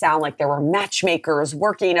made it sound like there were matchmakers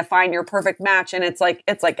working to find your perfect match, and it's like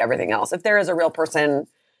everything else. If there is a real person,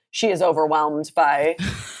 she is overwhelmed by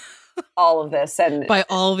all of this, and by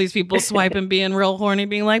all of these people swiping, being real horny,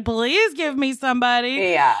 being like, please give me somebody.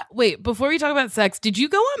 Yeah. Wait, before we talk about sex, did you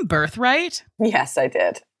go on Birthright? Yes, I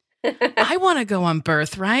did. I want to go on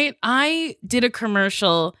Birthright. I did a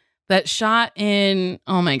commercial that shot in,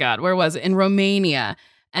 oh my God, where was it? In Romania.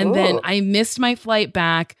 And then I missed my flight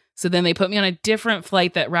back. So then they put me on a different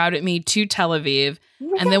flight that routed me to Tel Aviv.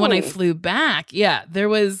 Really? And then when I flew back, there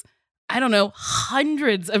was, I don't know,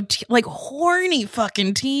 hundreds of horny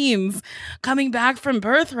fucking teens coming back from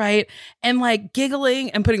Birthright and like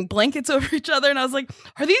giggling and putting blankets over each other. And I was like,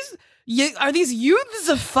 are these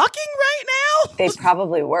youths fucking right now? They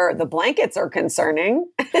probably were. The blankets are concerning.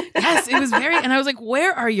 Yes, it was very, and I was like,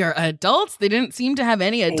 where are your adults? They didn't seem to have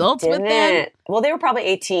any adults with them. Well, they were probably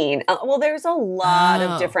 18. There's a lot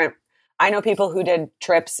of different, I know people who did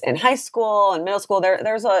trips in high school and middle school.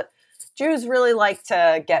 Jews really like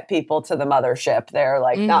to get people to the mothership. They're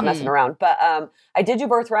like not messing around. But I did do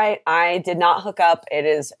Birthright. I did not hook up. It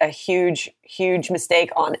is a huge, huge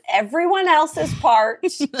mistake on everyone else's part.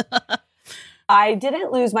 I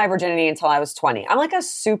didn't lose my virginity until I was 20. I'm like a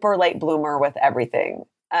super late bloomer with everything.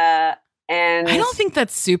 And I don't think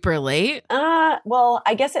that's super late. Well,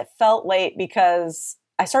 I guess it felt late because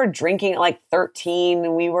I started drinking at like 13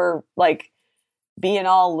 and we were like being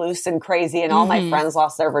all loose and crazy, and all my friends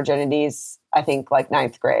lost their virginities, I think like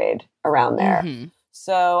 9th grade, around there.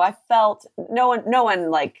 So I felt no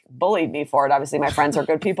one like bullied me for it. Obviously my friends are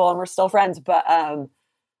good people and we're still friends, but I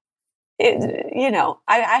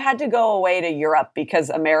had to go away to Europe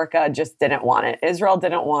because America just didn't want it. Israel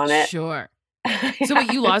didn't want it. Sure. So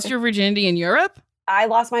wait, you lost your virginity in Europe? I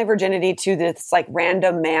lost my virginity to this like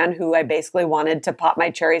random man who I basically wanted to pop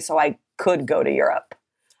my cherry so I could go to Europe.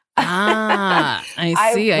 I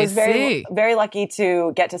see. I was very lucky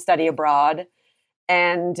to get to study abroad,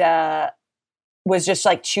 and was just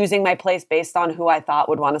like choosing my place based on who I thought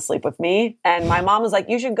would want to sleep with me. And my mom was like,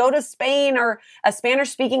 you should go to Spain or a Spanish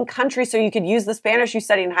speaking country so you could use the Spanish you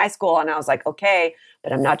studied in high school. And I was like, okay,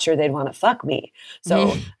 but I'm not sure they'd want to fuck me.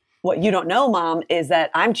 So what you don't know, Mom, is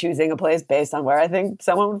that I'm choosing a place based on where I think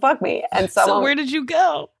someone would fuck me. And so where did you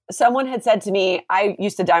go? Someone had said to me, I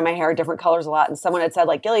used to dye my hair different colors a lot. And someone had said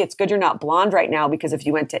like, Gilly, it's good you're not blonde right now, because if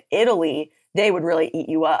you went to Italy, they would really eat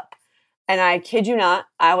you up. And I kid you not,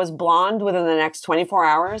 I was blonde within the next 24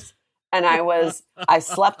 hours. And I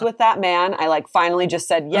slept with that man. I like finally just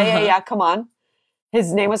said, yeah, come on.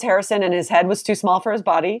 His name was Harrison and his head was too small for his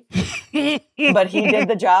body, but he did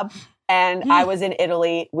the job. And I was in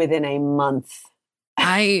Italy within a month.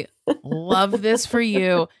 I love this for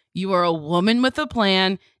you. You are a woman with a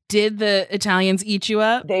plan. Did the Italians eat you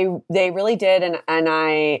up? They really did. And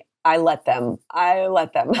I I let them.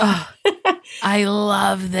 Oh, I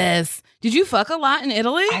love this. Did you fuck a lot in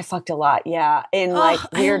Italy? I fucked a lot, yeah. In like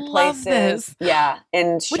weird places. This. Yeah.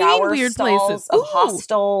 In What do you mean shower weird stalls places? of Ooh.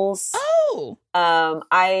 hostels. Oh.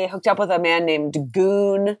 I hooked up with a man named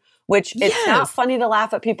Goon, which it's not Yes. funny to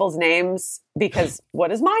laugh at people's names because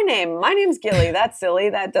what is my name? My name's Gilly. That's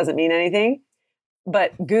silly. That doesn't mean anything.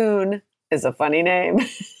 But Goon is a funny name.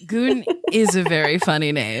 Goon is a very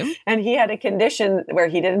funny name. And he had a condition where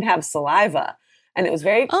he didn't have saliva. And it was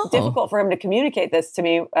very difficult for him to communicate this to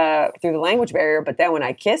me through the language barrier. But then when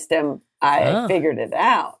I kissed him, I figured it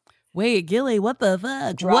out. Wait, Gilly, what the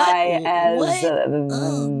fuck? Dry as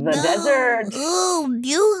the desert.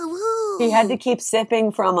 He had to keep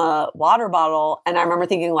sipping from a water bottle. And I remember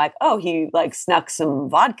thinking like, oh, he like snuck some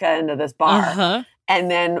vodka into this bar. Uh-huh.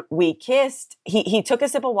 And then we kissed. He took a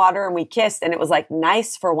sip of water and we kissed. And it was like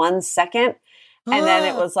nice for 1 second. And then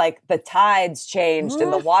it was like the tides changed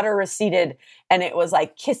and the water receded. And it was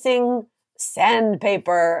like kissing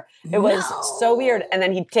sandpaper. It was so weird. And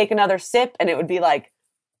then he'd take another sip and it would be like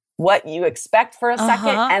what you expect for a second.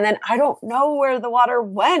 And then I don't know where the water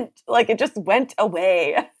went. Like it just went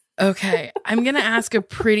away. Okay. I'm going to ask a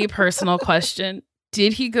pretty personal question.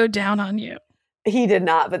 Did he go down on you? He did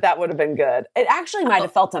not, but that would have been good. It actually might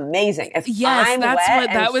have felt amazing. If Yes, I'm that's wet what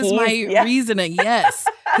and that was he's- my yeah. reasoning. Yes.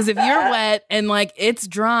 Because if you're wet and like it's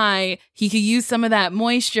dry, he could use some of that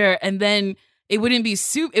moisture and then it wouldn't be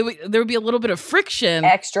soup. There would be a little bit of friction.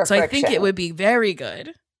 Extra so friction. I think it would be very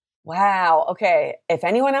good. Wow. Okay. If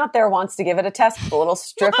anyone out there wants to give it a test with a little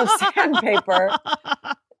strip of sandpaper,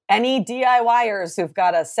 any DIYers who've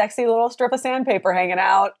got a sexy little strip of sandpaper hanging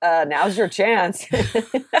out, now's your chance.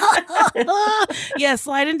 Yeah,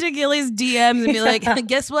 slide into Gilly's DMs and be like,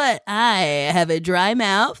 guess what? I have a dry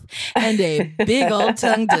mouth and a big old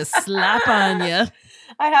tongue to slap on you.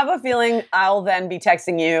 I have a feeling I'll then be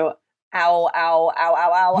texting you, ow, ow, ow, ow,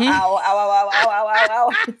 ow, ow, ow, ow, ow, ow,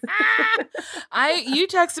 ow, ow. You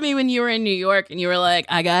texted me when you were in New York and you were like,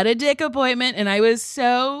 I got a dick appointment and I was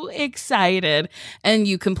so excited. And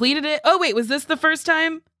you completed it. Oh, wait, was this the first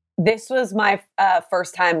time? This was my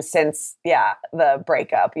first time since, the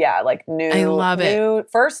breakup. Yeah, like I love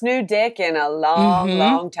it. First new dick in a long,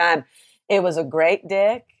 long time. It was a great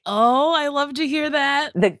dick. Oh, I love to hear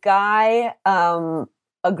that. The guy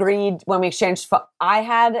agreed when we exchanged. I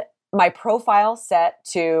had my profile set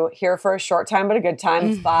to here for a short time, but a good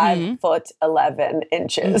time,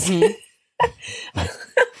 5'11"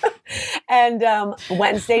 And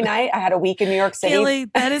Wednesday night, I had a week in New York City. Gilly,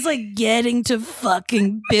 that is like getting to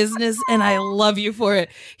fucking business, and I love you for it.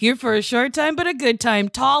 Here for a short time, but a good time.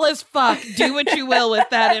 Tall as fuck. Do what you will with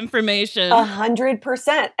that information.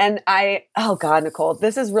 100%. And oh God, Nicole,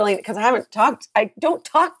 this is really, because I don't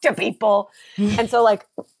talk to people. And so like,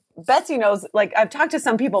 Betsy knows, like I've talked to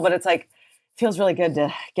some people, but it's like, feels really good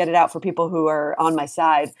to get it out for people who are on my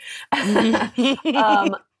side.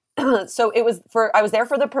 So I was there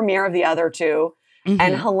for the premiere of the other two,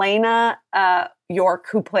 and Helena York,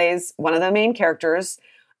 who plays one of the main characters,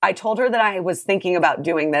 I told her that I was thinking about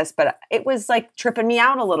doing this, but it was like tripping me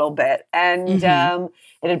out a little bit. And it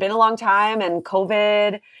had been a long time and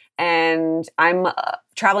COVID, and I'm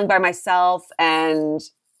traveling by myself, and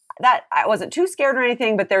that I wasn't too scared or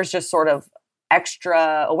anything, but there's just sort of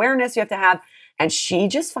extra awareness you have to have. And she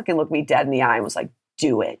just fucking looked me dead in the eye and was like,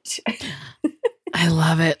 do it. I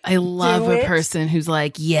love it. I love Do a it. person who's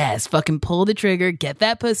like, yes, fucking pull the trigger, get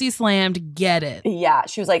that pussy slammed, get it. Yeah.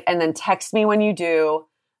 She was like, and then text me when you do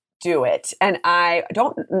it. And I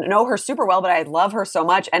don't know her super well, but I love her so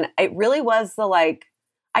much. And it really was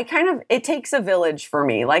it takes a village for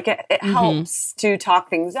me. Like it helps to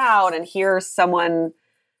talk things out and hear someone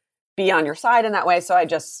be on your side in that way. So I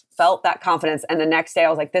just felt that confidence. And the next day I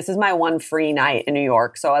was like, this is my one free night in New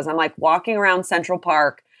York. So as I'm like walking around Central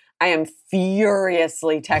Park, I am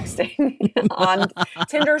furiously texting on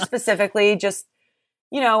Tinder specifically. Just,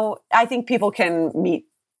 I think people can meet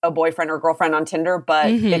a boyfriend or girlfriend on Tinder, but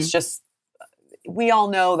it's just, we all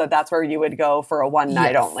know that that's where you would go for a one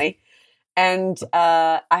night only. And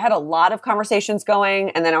I had a lot of conversations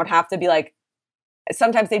going, and then I would have to be like,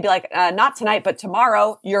 sometimes they'd be like, not tonight, but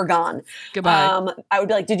tomorrow you're gone. Goodbye. I would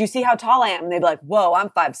be like, did you see how tall I am? And they'd be like, whoa, I'm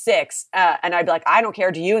 5'6". And I'd be like, I don't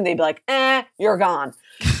care. Do you? And they'd be like, you're gone.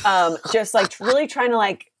 Just like really trying to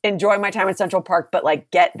like enjoy my time in Central Park, but like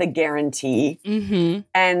get the guarantee.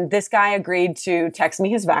 And this guy agreed to text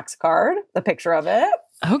me his Vax card, the picture of it.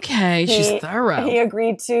 Okay, she's thorough. He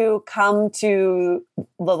agreed to come to the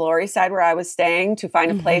Lower East Side where I was staying to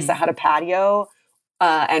find a place that had a patio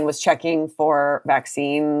and was checking for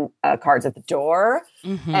vaccine cards at the door.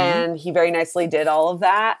 Mhm. And he very nicely did all of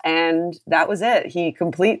that. And that was it. He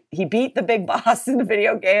beat the big boss in the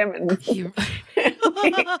video game, and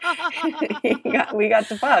we got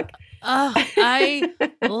to fuck. Oh, I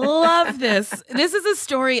love this. This is a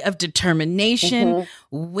story of determination,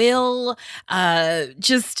 will,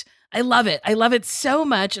 I love it. I love it so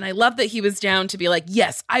much. And I love that he was down to be like,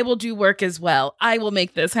 yes, I will do work as well. I will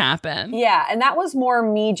make this happen. Yeah. And that was more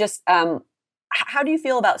me just, how do you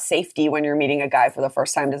feel about safety when you're meeting a guy for the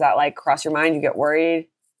first time? Does that like cross your mind? You get worried?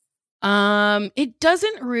 It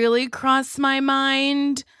doesn't really cross my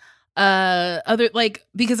mind.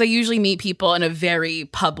 Because I usually meet people in a very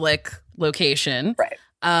public location. Right.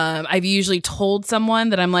 I've usually told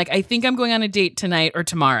someone that I'm like, I think I'm going on a date tonight or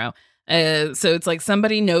tomorrow. So it's like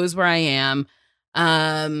somebody knows where I am.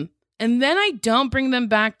 And then I don't bring them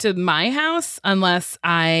back to my house unless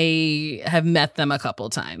I have met them a couple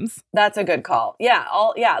times. That's a good call.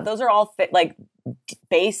 Yeah. Those are all like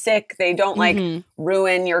basic. They don't like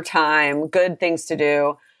ruin your time. Good things to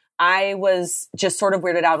do. I was just sort of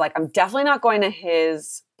weirded out. Like, I'm definitely not going to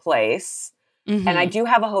his place. And I do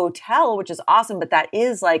have a hotel, which is awesome. But that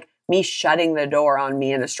is like me shutting the door on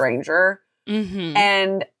me and a stranger.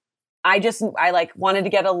 And I like wanted to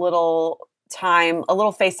get a little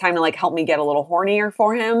FaceTime to like help me get a little hornier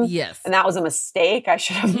for him. Yes. And that was a mistake. I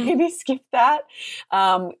should have maybe skipped that.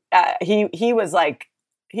 He was like,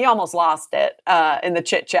 he almost lost it in the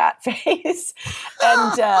chit chat phase.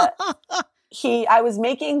 And I was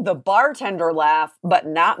making the bartender laugh, but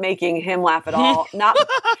not making him laugh at all.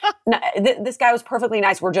 This guy was perfectly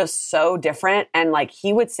nice. We're just so different. And like,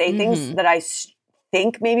 he would say things that I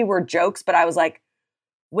think maybe were jokes, but I was like,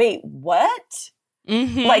 wait, what?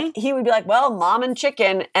 Like, he would be like, well, mom and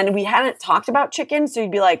chicken. And we hadn't talked about chicken. So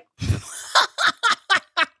he'd be like,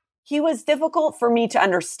 he was difficult for me to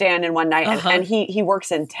understand in one night. And he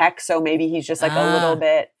works in tech. So maybe he's just like a little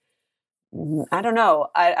bit, I don't know.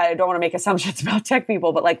 I don't want to make assumptions about tech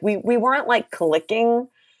people, but like we weren't like clicking,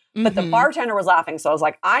 but the bartender was laughing. So I was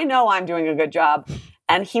like, I know I'm doing a good job.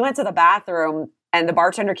 And he went to the bathroom and the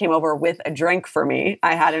bartender came over with a drink for me.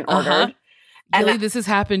 I hadn't ordered. Gilly, this has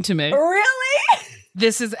happened to me. Really?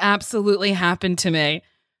 This has absolutely happened to me.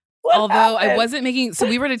 What happened? I wasn't making, so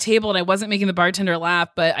we were at a table and I wasn't making the bartender laugh,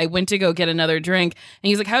 but I went to go get another drink and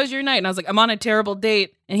he's like, how's your night? And I was like, I'm on a terrible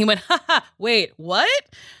date. And he went, haha, wait, what?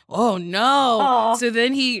 Oh no. Aww. So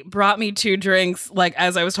then he brought me 2 drinks, like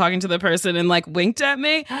as I was talking to the person and like winked at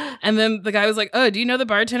me. And then the guy was like, oh, do you know the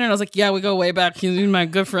bartender? And I was like, yeah, we go way back. He's my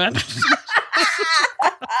good friend.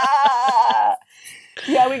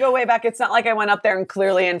 Yeah, we go way back. It's not like I went up there and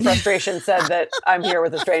clearly in frustration said that I'm here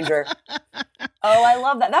with a stranger. Oh, I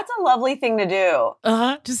love that. That's a lovely thing to do.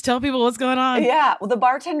 Just tell people what's going on. Yeah. Well, the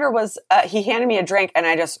bartender was, he handed me a drink and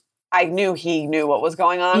I knew he knew what was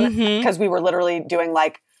going on because we were literally doing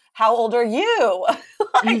like, how old are you?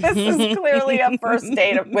 Like, this is clearly a first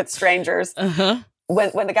date with strangers.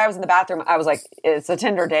 When the guy was in the bathroom, I was like, it's a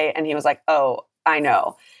Tinder date. And he was like, oh, I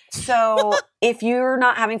know. So if you're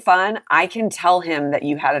not having fun, I can tell him that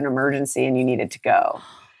you had an emergency and you needed to go.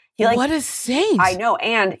 What a saint. I know.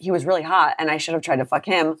 And he was really hot and I should have tried to fuck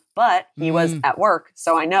him, but he was at work.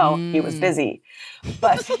 So I know he was busy.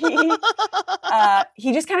 But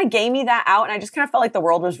he just kind of gave me that out and I just kind of felt like the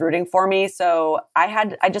world was rooting for me. So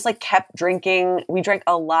I just like kept drinking. We drank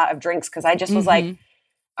a lot of drinks because I just was like,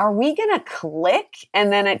 are we going to click?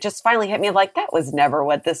 And then it just finally hit me like, that was never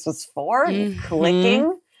what this was for.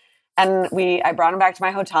 Clicking. And I brought him back to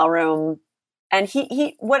my hotel room and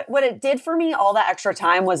what it did for me all that extra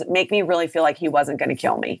time was make me really feel like he wasn't going to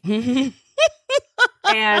kill me.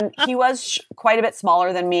 And he was quite a bit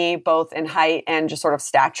smaller than me, both in height and just sort of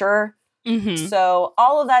stature. So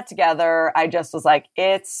all of that together, I just was like,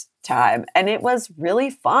 it's time. And it was really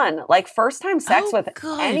fun. Like first time sex with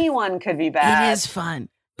anyone could be bad. It is fun.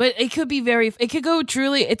 But it could be it could go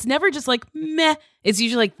truly, it's never just like, meh. It's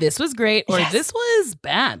usually like, this was great or this was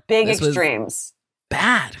bad. Big extremes.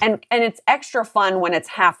 Bad. And it's extra fun when it's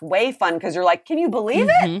halfway fun because you're like, can you believe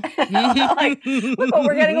it? Like, look what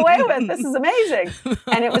we're getting away with. This is amazing.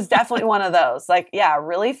 And it was definitely one of those. Like, yeah,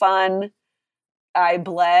 really fun. I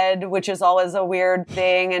bled, which is always a weird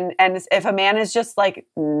thing. And if a man is just like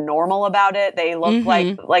normal about it, they look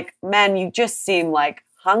like men, you just seem like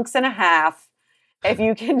hunks and a half. If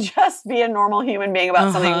you can just be a normal human being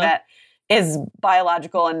about something that is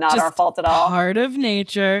biological and not just our fault at all. Part of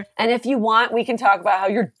nature. And if you want, we can talk about how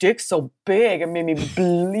your dick's so big and made me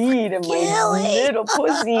bleed in my little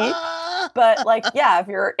pussy. But like, yeah, if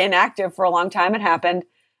you're inactive for a long time, it happened.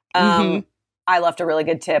 I left a really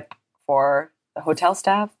good tip for the hotel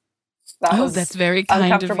staff. That Oh, was that's very kind of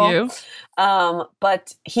uncomfortable. you.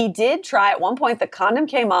 But he did try at one point, the condom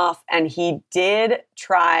came off and he did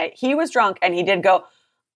try, he was drunk and he did go,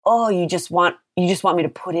 oh, you just want me to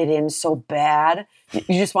put it in so bad?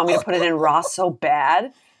 You just want me to put it in raw so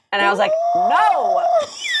bad? And I was like, no,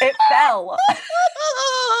 it fell.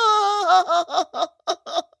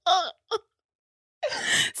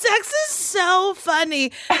 Sex is so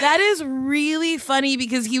funny. That is really funny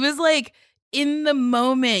because he was like, in the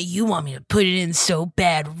moment, you want me to put it in so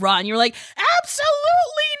bad, raw. And you're like, absolutely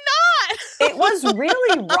not. It was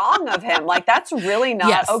really wrong of him. Like, that's really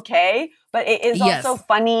not okay. But it is also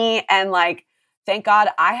funny. And like, thank God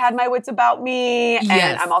I had my wits about me.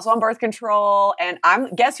 And I'm also on birth control. And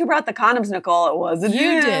guess who brought the condoms, Nicole? It wasn't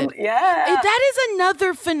you him. did. Yeah. That is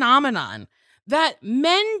another phenomenon that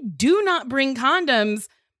men do not bring condoms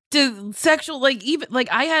to sexual, like even like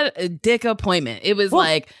I had a dick appointment. It was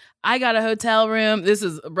like, I got a hotel room. This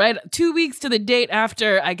is right 2 weeks to the date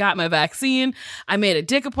after I got my vaccine. I made a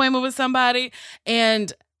dick appointment with somebody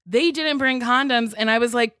and they didn't bring condoms. And I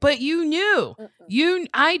was like, but you knew.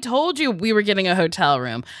 I told you we were getting a hotel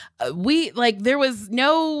room. There was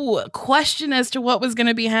no question as to what was going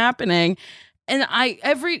to be happening. And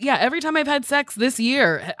every time I've had sex this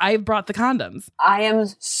year, I've brought the condoms. I am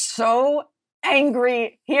so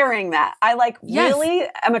angry hearing that. I really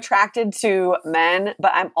am attracted to men,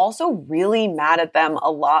 but I'm also really mad at them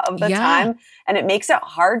a lot of the time. And it makes it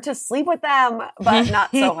hard to sleep with them, but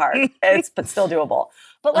not so hard. But still doable.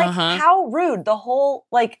 But how rude. The whole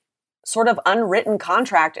sort of unwritten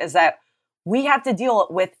contract is that we have to deal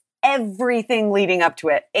with everything leading up to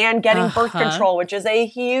it and getting birth control, which is a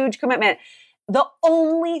huge commitment. The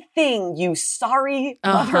only thing you sorry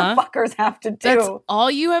motherfuckers have to do. That's all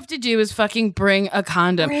you have to do is fucking bring a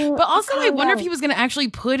condom. But also, I wonder if he was going to actually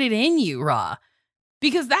put it in you raw.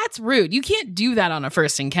 Because that's rude. You can't do that on a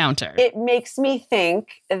first encounter. It makes me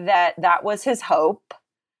think that was his hope.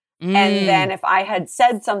 And then if I had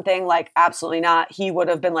said something like, absolutely not, he would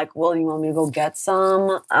have been like, well, you want me to go get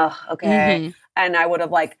some? Okay. And I would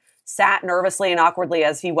have sat nervously and awkwardly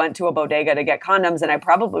as he went to a bodega to get condoms. And I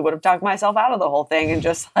probably would have talked myself out of the whole thing and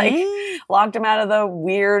just locked him out of the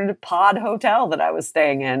weird pod hotel that I was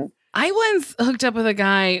staying in. I once hooked up with a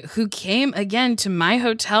guy who came again to my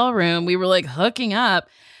hotel room. We were hooking up.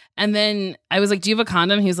 And then I was like, do you have a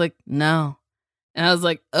condom? He was like, no. And I was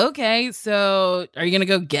like, okay, so are you going to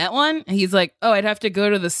go get one? And he's like, oh, I'd have to go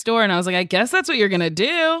to the store. And I was like, I guess that's what you're going to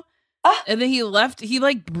do. And then he left. He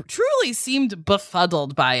truly seemed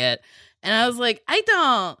befuddled by it. And I was like, I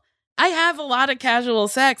have a lot of casual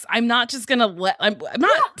sex. I'm not just going to I'm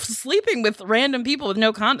not sleeping with random people with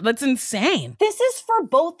no condom. That's insane. This is for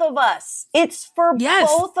both of us. It's for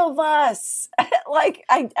both of us.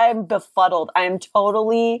 I'm befuddled. I'm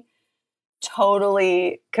totally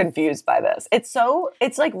confused by this. It's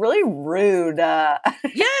really rude.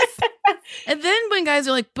 Yes. And then when guys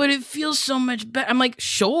are like, but it feels so much better. I'm like,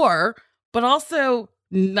 sure. But also,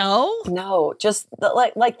 no, just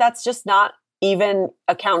that's just not even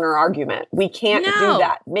a counter argument. We can't do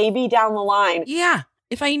that. Maybe down the line. Yeah.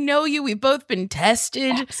 If I know you, we've both been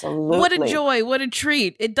tested. Absolutely. What a joy. What a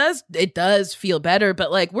treat. It does feel better,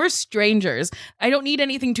 but we're strangers. I don't need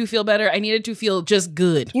anything to feel better. I need it to feel just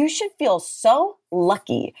good. You should feel so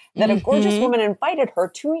lucky that a gorgeous woman invited her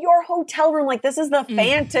to your hotel room. This is the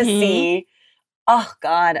fantasy. Oh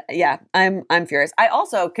God. Yeah. I'm furious. I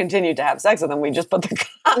also continued to have sex with him. We just put the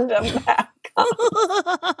condom back on.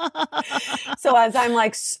 So as I'm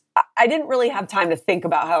I didn't really have time to think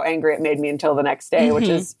about how angry it made me until the next day, which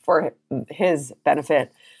is for his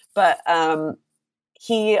benefit. But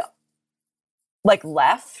he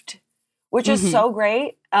left, which is so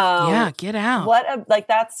great. Get out.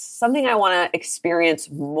 That's something I want to experience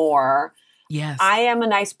more. Yes. I am a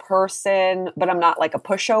nice person, but I'm not a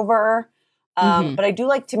pushover. But I do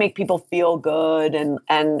like to make people feel good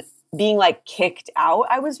and being kicked out.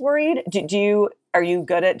 I was worried. Are you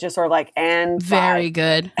good at just sort of and very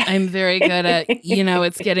good. I'm very good at,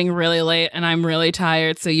 it's getting really late and I'm really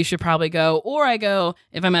tired. So you should probably go. Or I go,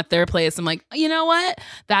 if I'm at their place, I'm like, you know what?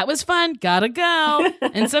 That was fun. Gotta go.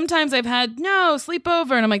 And sometimes I've had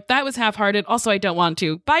sleepover and I'm like, that was half-hearted. Also, I don't want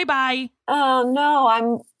to. Bye-bye. Oh no,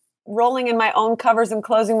 I'm rolling in my own covers and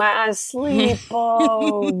closing my eyes. Sleepover.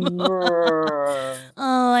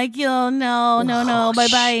 No.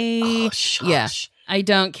 Bye-bye. Hush. Yeah. I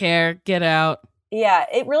don't care. Get out. Yeah,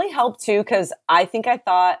 it really helped too, because I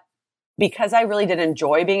thought, because I really did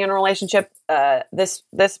enjoy being in a relationship, this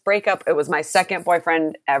breakup, it was my second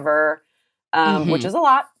boyfriend ever, which is a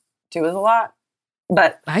lot. 2 is a lot.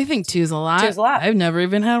 But I think 2 is a lot. 2 is a lot. I've never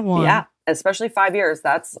even had one. Yeah, especially 5 years.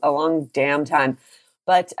 That's a long damn time.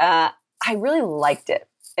 But I really liked it.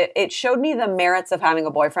 It showed me the merits of having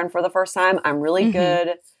a boyfriend for the first time. I'm really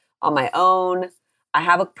good on my own. I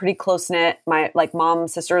have a pretty close-knit, my like mom,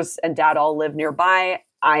 sisters, and dad all live nearby.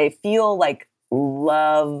 I feel like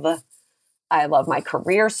I love my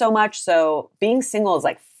career so much. So being single is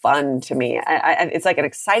like fun to me. It's like an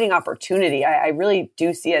exciting opportunity. I really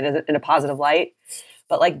do see it in a positive light.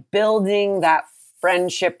 But like building that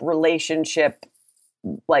friendship, relationship,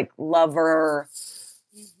 like lover,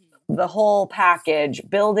 the whole package,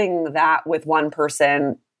 building that with one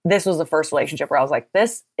person. This was the first relationship where I was like,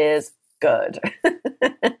 this is good.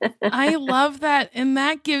 I love that. And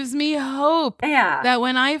that gives me hope. Yeah. That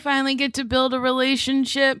when I finally get to build a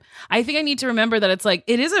relationship, I think I need to remember that it's like,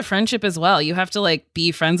 it is a friendship as well. You have to like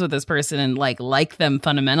be friends with this person and like them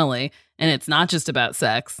fundamentally. And it's not just about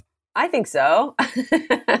sex. I think so.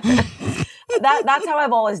 That's how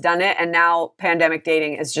I've always done it. And now pandemic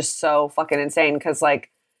dating is just so fucking insane. Cause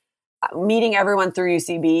like meeting everyone through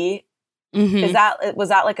UCB, was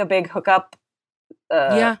that like a big hookup?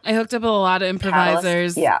 Yeah, I hooked up with a lot of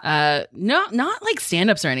improvisers. Catalyst? Yeah. No, not like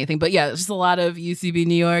stand-ups or anything, but yeah, just a lot of UCB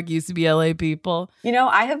New York, UCB LA people. You know,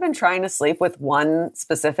 I have been trying to sleep with one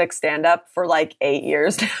specific stand-up for like 8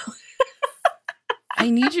 years now. I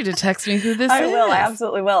need you to text me who this is. I will. I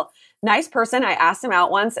absolutely will. Nice person. I asked him out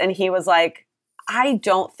once and he was like, I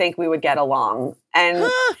don't think we would get along. And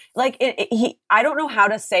like, I don't know how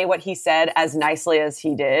to say what he said as nicely as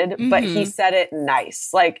he did, but he said it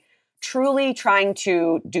nice. Like, truly trying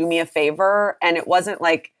to do me a favor. And it wasn't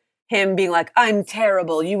like him being like, I'm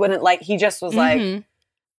terrible. You wouldn't like, he just was like,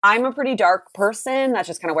 I'm a pretty dark person. That's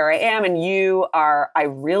just kind of where I am. And I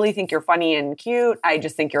really think you're funny and cute. I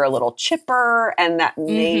just think you're a little chipper and that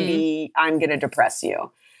maybe I'm going to depress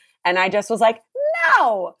you. And I just was like,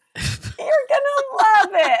 no, you're going to love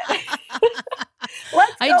it.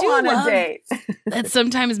 Let's go on a date. That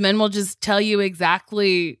sometimes men will just tell you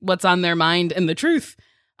exactly what's on their mind and the truth.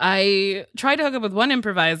 I tried to hook up with one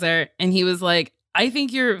improviser and he was like, I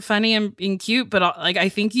think you're funny and cute, but like, I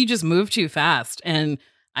think you just move too fast. And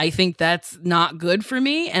I think that's not good for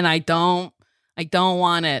me. And I don't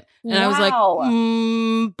want it. And I was like,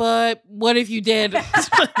 but what if you did?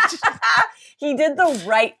 He did the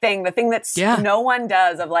right thing. The thing that no one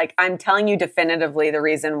does of like, I'm telling you definitively the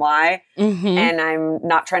reason why. And I'm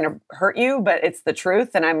not trying to hurt you, but it's the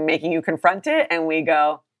truth. And I'm making you confront it. And we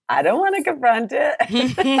go, I don't want to confront it.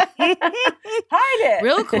 Hide it.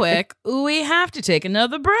 Real quick, we have to take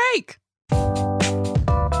another break.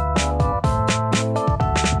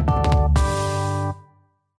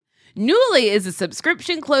 Nuuly is a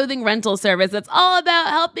subscription clothing rental service that's all about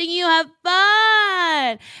helping you have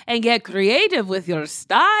fun and get creative with your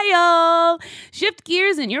style. Shift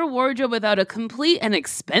gears in your wardrobe without a complete and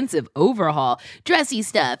expensive overhaul. Dressy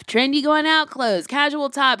stuff, trendy going out clothes, casual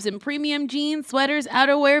tops, and premium jeans, sweaters,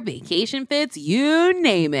 outerwear, vacation fits, you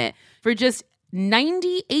name it. For just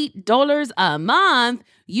 $98 a month,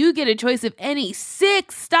 you get a choice of any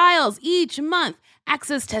 6 styles each month.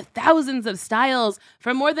 Access to thousands of styles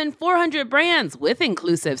from more than 400 brands with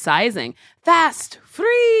inclusive sizing, fast,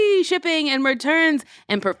 free shipping and returns,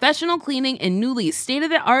 and professional cleaning in Nuuly's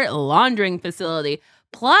state-of-the-art laundering facility,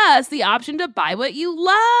 plus the option to buy what you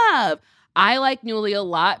love. I like Nuuly a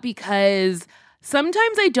lot because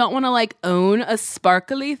sometimes I don't want to like own a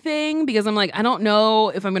sparkly thing because I'm like, I don't know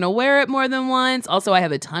if I'm going to wear it more than once. Also, I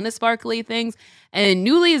have a ton of sparkly things. And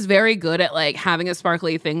Nuuly is very good at like having a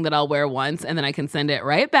sparkly thing that I'll wear once and then I can send it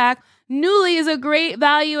right back. Nuuly is a great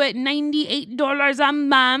value at $98 a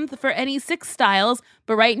month for any 6 styles.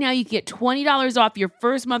 But right now you can get $20 off your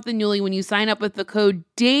first month of Nuuly when you sign up with the code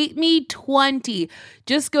DATEME20.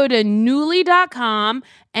 Just go to Nuuly.com,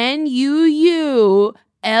 NUULY.com.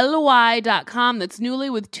 That's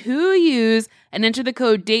Nuuly with 2 U's, and enter the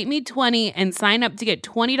code DATEME20 and sign up to get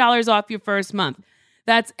 $20 off your first month.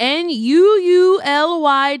 That's NUULY.com.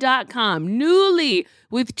 Nuuly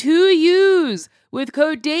with 2 U's with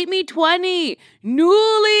code DATEME20.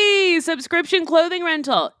 Nuuly subscription clothing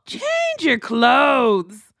rental. Change your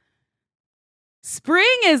clothes. Spring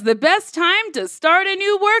is the best time to start a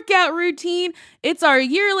new workout routine. It's our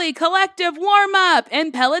yearly collective warm-up,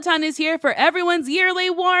 and Peloton is here for everyone's yearly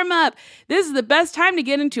warm-up. This is the best time to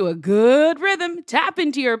get into a good rhythm, tap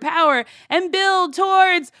into your power, and build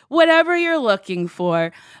towards whatever you're looking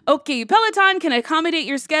for. Okay, Peloton can accommodate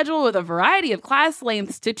your schedule with a variety of class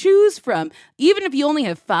lengths to choose from. Even if you only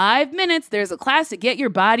have 5 minutes, there's a class to get your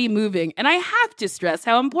body moving. And I have to stress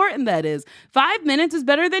how important that is. 5 minutes is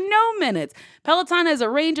better than no minutes. Peloton has a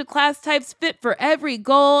range of class types fit for every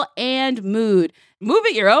goal and mood. mood. Move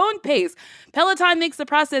at your own pace. Peloton makes the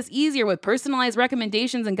process easier with personalized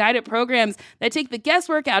recommendations and guided programs that take the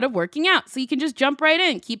guesswork out of working out. So you can just jump right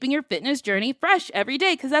in, keeping your fitness journey fresh every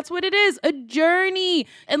day, because that's what it is, a journey.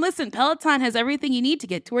 And listen, Peloton has everything you need to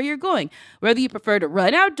get to where you're going. Whether you prefer to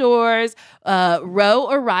run outdoors, row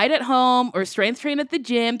or ride at home, or strength train at the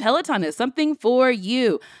gym, Peloton is something for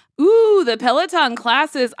you. Ooh, the Peloton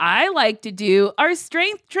classes I like to do are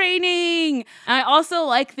strength training. I also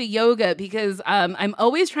like the yoga because I'm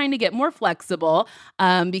always trying to get more flexible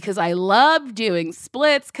because I love doing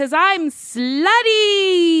splits because I'm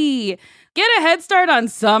slutty. Get a head start on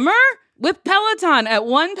summer with Peloton at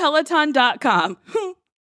onepeloton.com.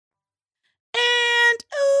 And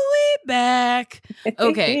we back.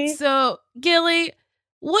 Okay, so Gilly,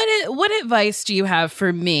 what advice do you have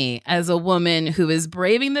for me as a woman who is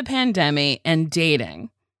braving the pandemic and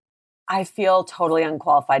dating? I feel totally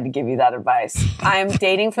unqualified to give you that advice. I'm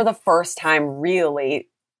dating for the first time really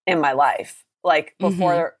in my life. Like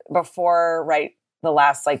before, right, the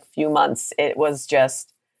last like few months, it was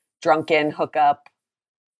just drunken hookup,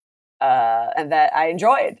 and that I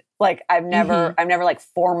enjoyed. Like I've never like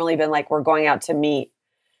formally been like, we're going out to meet.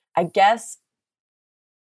 I guess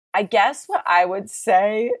what I would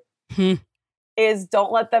say is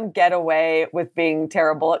don't let them get away with being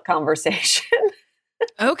terrible at conversation.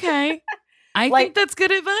 Okay. I think that's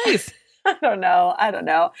good advice. I don't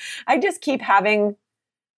know. I just keep having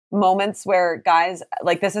moments where guys,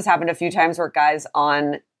 like this has happened a few times where guys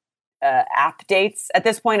on app dates. At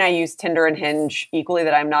this point, I use Tinder and Hinge equally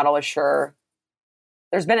that I'm not always sure.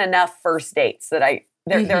 There's been enough first dates that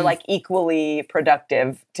they're like equally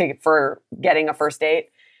productive for getting a first date.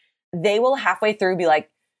 They will halfway through be like,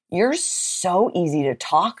 you're so easy to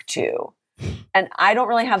talk to. And I don't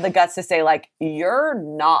really have the guts to say like, you're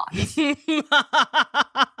not.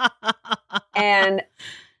 And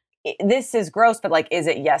this is gross, but like, is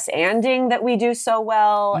it yes-anding that we do so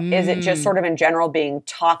well? Is it just sort of in general being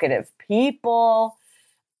talkative people?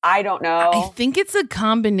 I don't know. I think it's a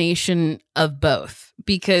combination of both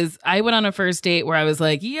because I went on a first date where I was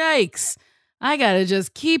like, yikes, I got to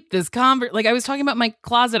just keep this like I was talking about my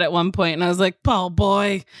closet at one point and I was like, oh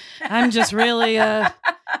boy, I'm just really,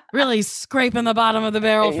 really scraping the bottom of the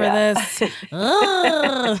barrel for this.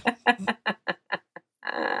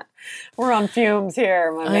 We're on fumes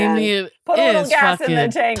here, my man. I mean, put a little gas in the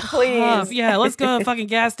tank, please. Yeah, let's go to a fucking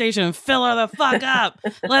gas station and fill her the fuck up.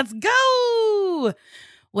 Let's go.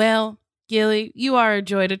 Well, Gilly, you are a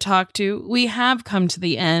joy to talk to. We have come to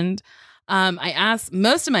the end. I asked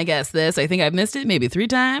most of my guests this. I think I've missed it maybe 3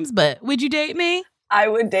 times, but would you date me? I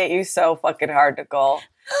would date you so fucking hard, Nicole.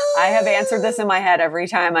 I have answered this in my head every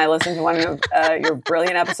time I listen to one of your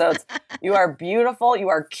brilliant episodes. You are beautiful. You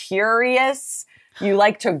are curious. You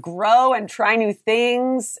like to grow and try new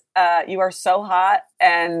things. You are so hot.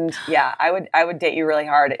 And yeah, I would date you really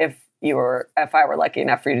hard if I were lucky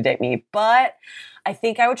enough for you to date me. But I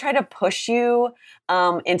think I would try to push you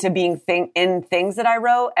into being in things that I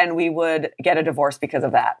wrote, and we would get a divorce because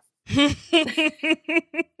of that.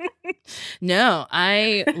 No,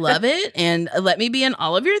 I love it. And let me be in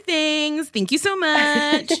all of your things. Thank you so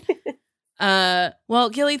much. Well,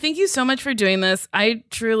 Gilly, thank you so much for doing this. I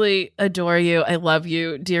truly adore you. I love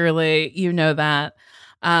you dearly. You know that.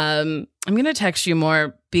 I'm going to text you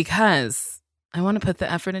more because I want to put the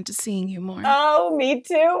effort into seeing you more. Oh, me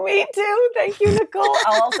too. Me too. Thank you, Nicole.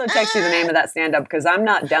 I'll also text you the name of that stand-up because I'm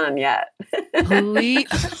not done yet. Please.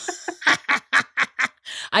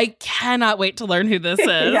 I cannot wait to learn who this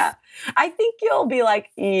is. Yeah. I think you'll be like,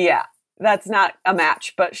 yeah, that's not a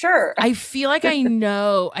match, but sure. I feel like I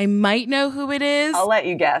might know who it is. I'll let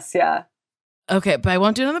you guess. Yeah. Okay, but I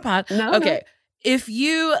won't do it on the pod. No. Okay. No. If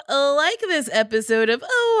you like this episode of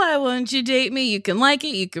Oh, I Want You Date Me, you can like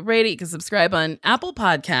it, you can rate it, you can subscribe on Apple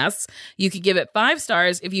Podcasts. You could give it 5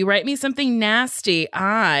 stars. If you write me something nasty,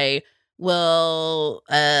 I will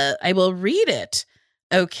read it.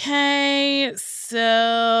 Okay,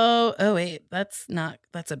 so that's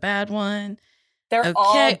a bad one. They're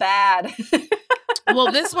all bad.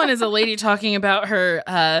 Well, this one is a lady talking about her.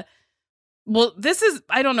 I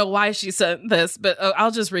don't know why she said this, but I'll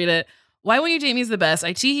just read it. Why Won't You Date Me is the best.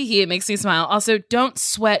 I tee-hee-hee, it makes me smile. Also, don't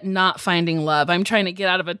sweat not finding love. I'm trying to get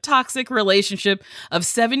out of a toxic relationship of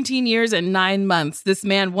 17 years and 9 months. This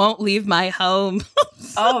man won't leave my home.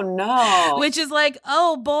 Oh, no. Which is like,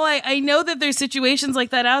 oh, boy, I know that there's situations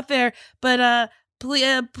like that out there, but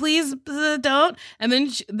please don't. And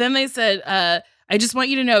then they said, I just want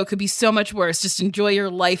you to know it could be so much worse. Just enjoy your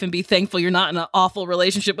life and be thankful you're not in an awful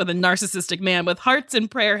relationship with a narcissistic man with hearts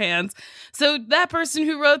and prayer hands. So that person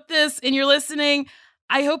who wrote this and you're listening,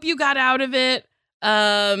 I hope you got out of it.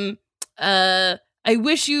 I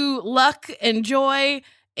wish you luck and joy,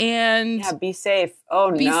 and Yeah, be safe.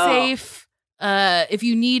 Oh, no. be safe. If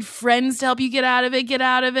you need friends to help you get out of it, get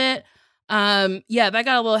out of it. Yeah, that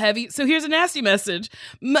got a little heavy. So here's a nasty message.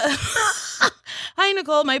 Hi,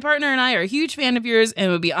 Nicole. My partner and I are a huge fan of yours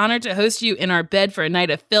and would be honored to host you in our bed for a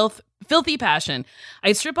night of filthy passion.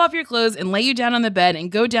 I strip off your clothes and lay you down on the bed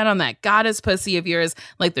and go down on that goddess pussy of yours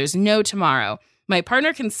like there's no tomorrow. My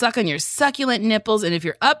partner can suck on your succulent nipples, and if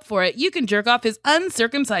you're up for it, you can jerk off his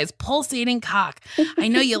uncircumcised, pulsating cock. I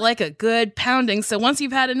know you like a good pounding, so once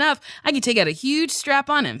you've had enough, I can take out a huge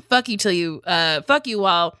strap-on and fuck you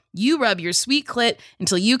while you rub your sweet clit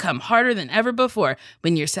until you come harder than ever before.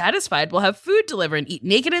 When you're satisfied, we'll have food delivered and eat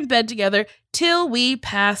naked in bed together till we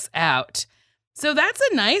pass out. So that's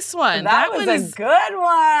a nice one. That was a good one.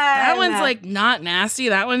 That one's like not nasty.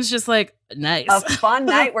 That one's just like nice. A fun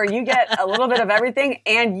night where you get a little bit of everything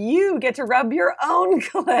and you get to rub your own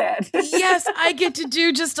clit. Yes, I get to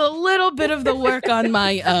do just a little bit of the work on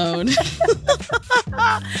my own.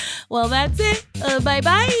 Well, that's it.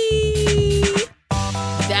 Bye-bye.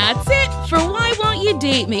 That's it for Why Won't You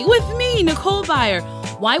Date Me with me, Nicole Byer.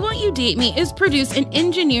 Why Won't You Date Me is produced and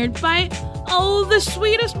engineered by the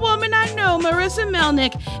sweetest woman I know, Marissa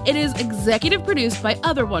Melnick. It is executive produced by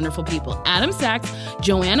other wonderful people, Adam Sachs,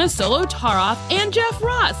 Joanna Solotaroff, and Jeff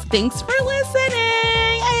Ross. Thanks for listening.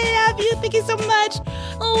 I love you. Thank you so much.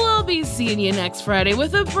 We'll be seeing you next Friday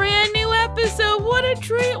with a brand new episode. What a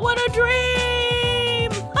treat. What a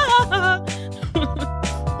dream.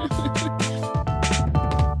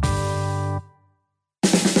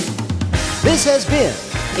 This has been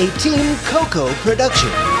a Team Coco production.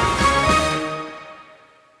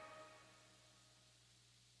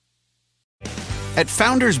 At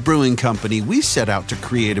Founders Brewing Company, we set out to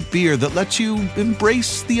create a beer that lets you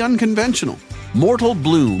embrace the unconventional. Mortal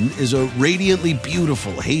Bloom is a radiantly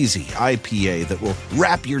beautiful, hazy IPA that will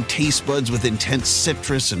wrap your taste buds with intense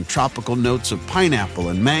citrus and tropical notes of pineapple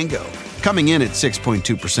and mango. Coming in at 6.2%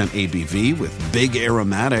 ABV with big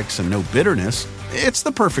aromatics and no bitterness, it's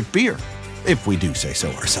the perfect beer, if we do say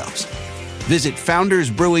so ourselves. Visit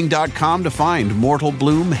foundersbrewing.com to find Mortal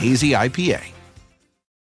Bloom Hazy IPA.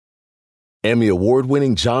 Emmy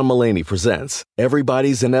award-winning John Mulaney presents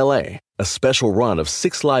Everybody's in L.A., a special run of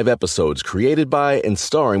 6 live episodes created by and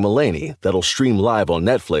starring Mulaney that'll stream live on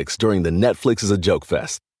Netflix during the Netflix is a Joke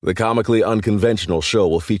Fest. The comically unconventional show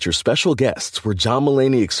will feature special guests where John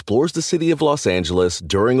Mulaney explores the city of Los Angeles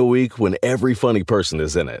during a week when every funny person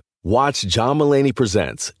is in it. Watch John Mulaney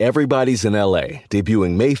Presents Everybody's in L.A.,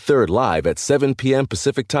 debuting May 3rd live at 7 p.m.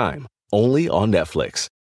 Pacific Time, only on Netflix.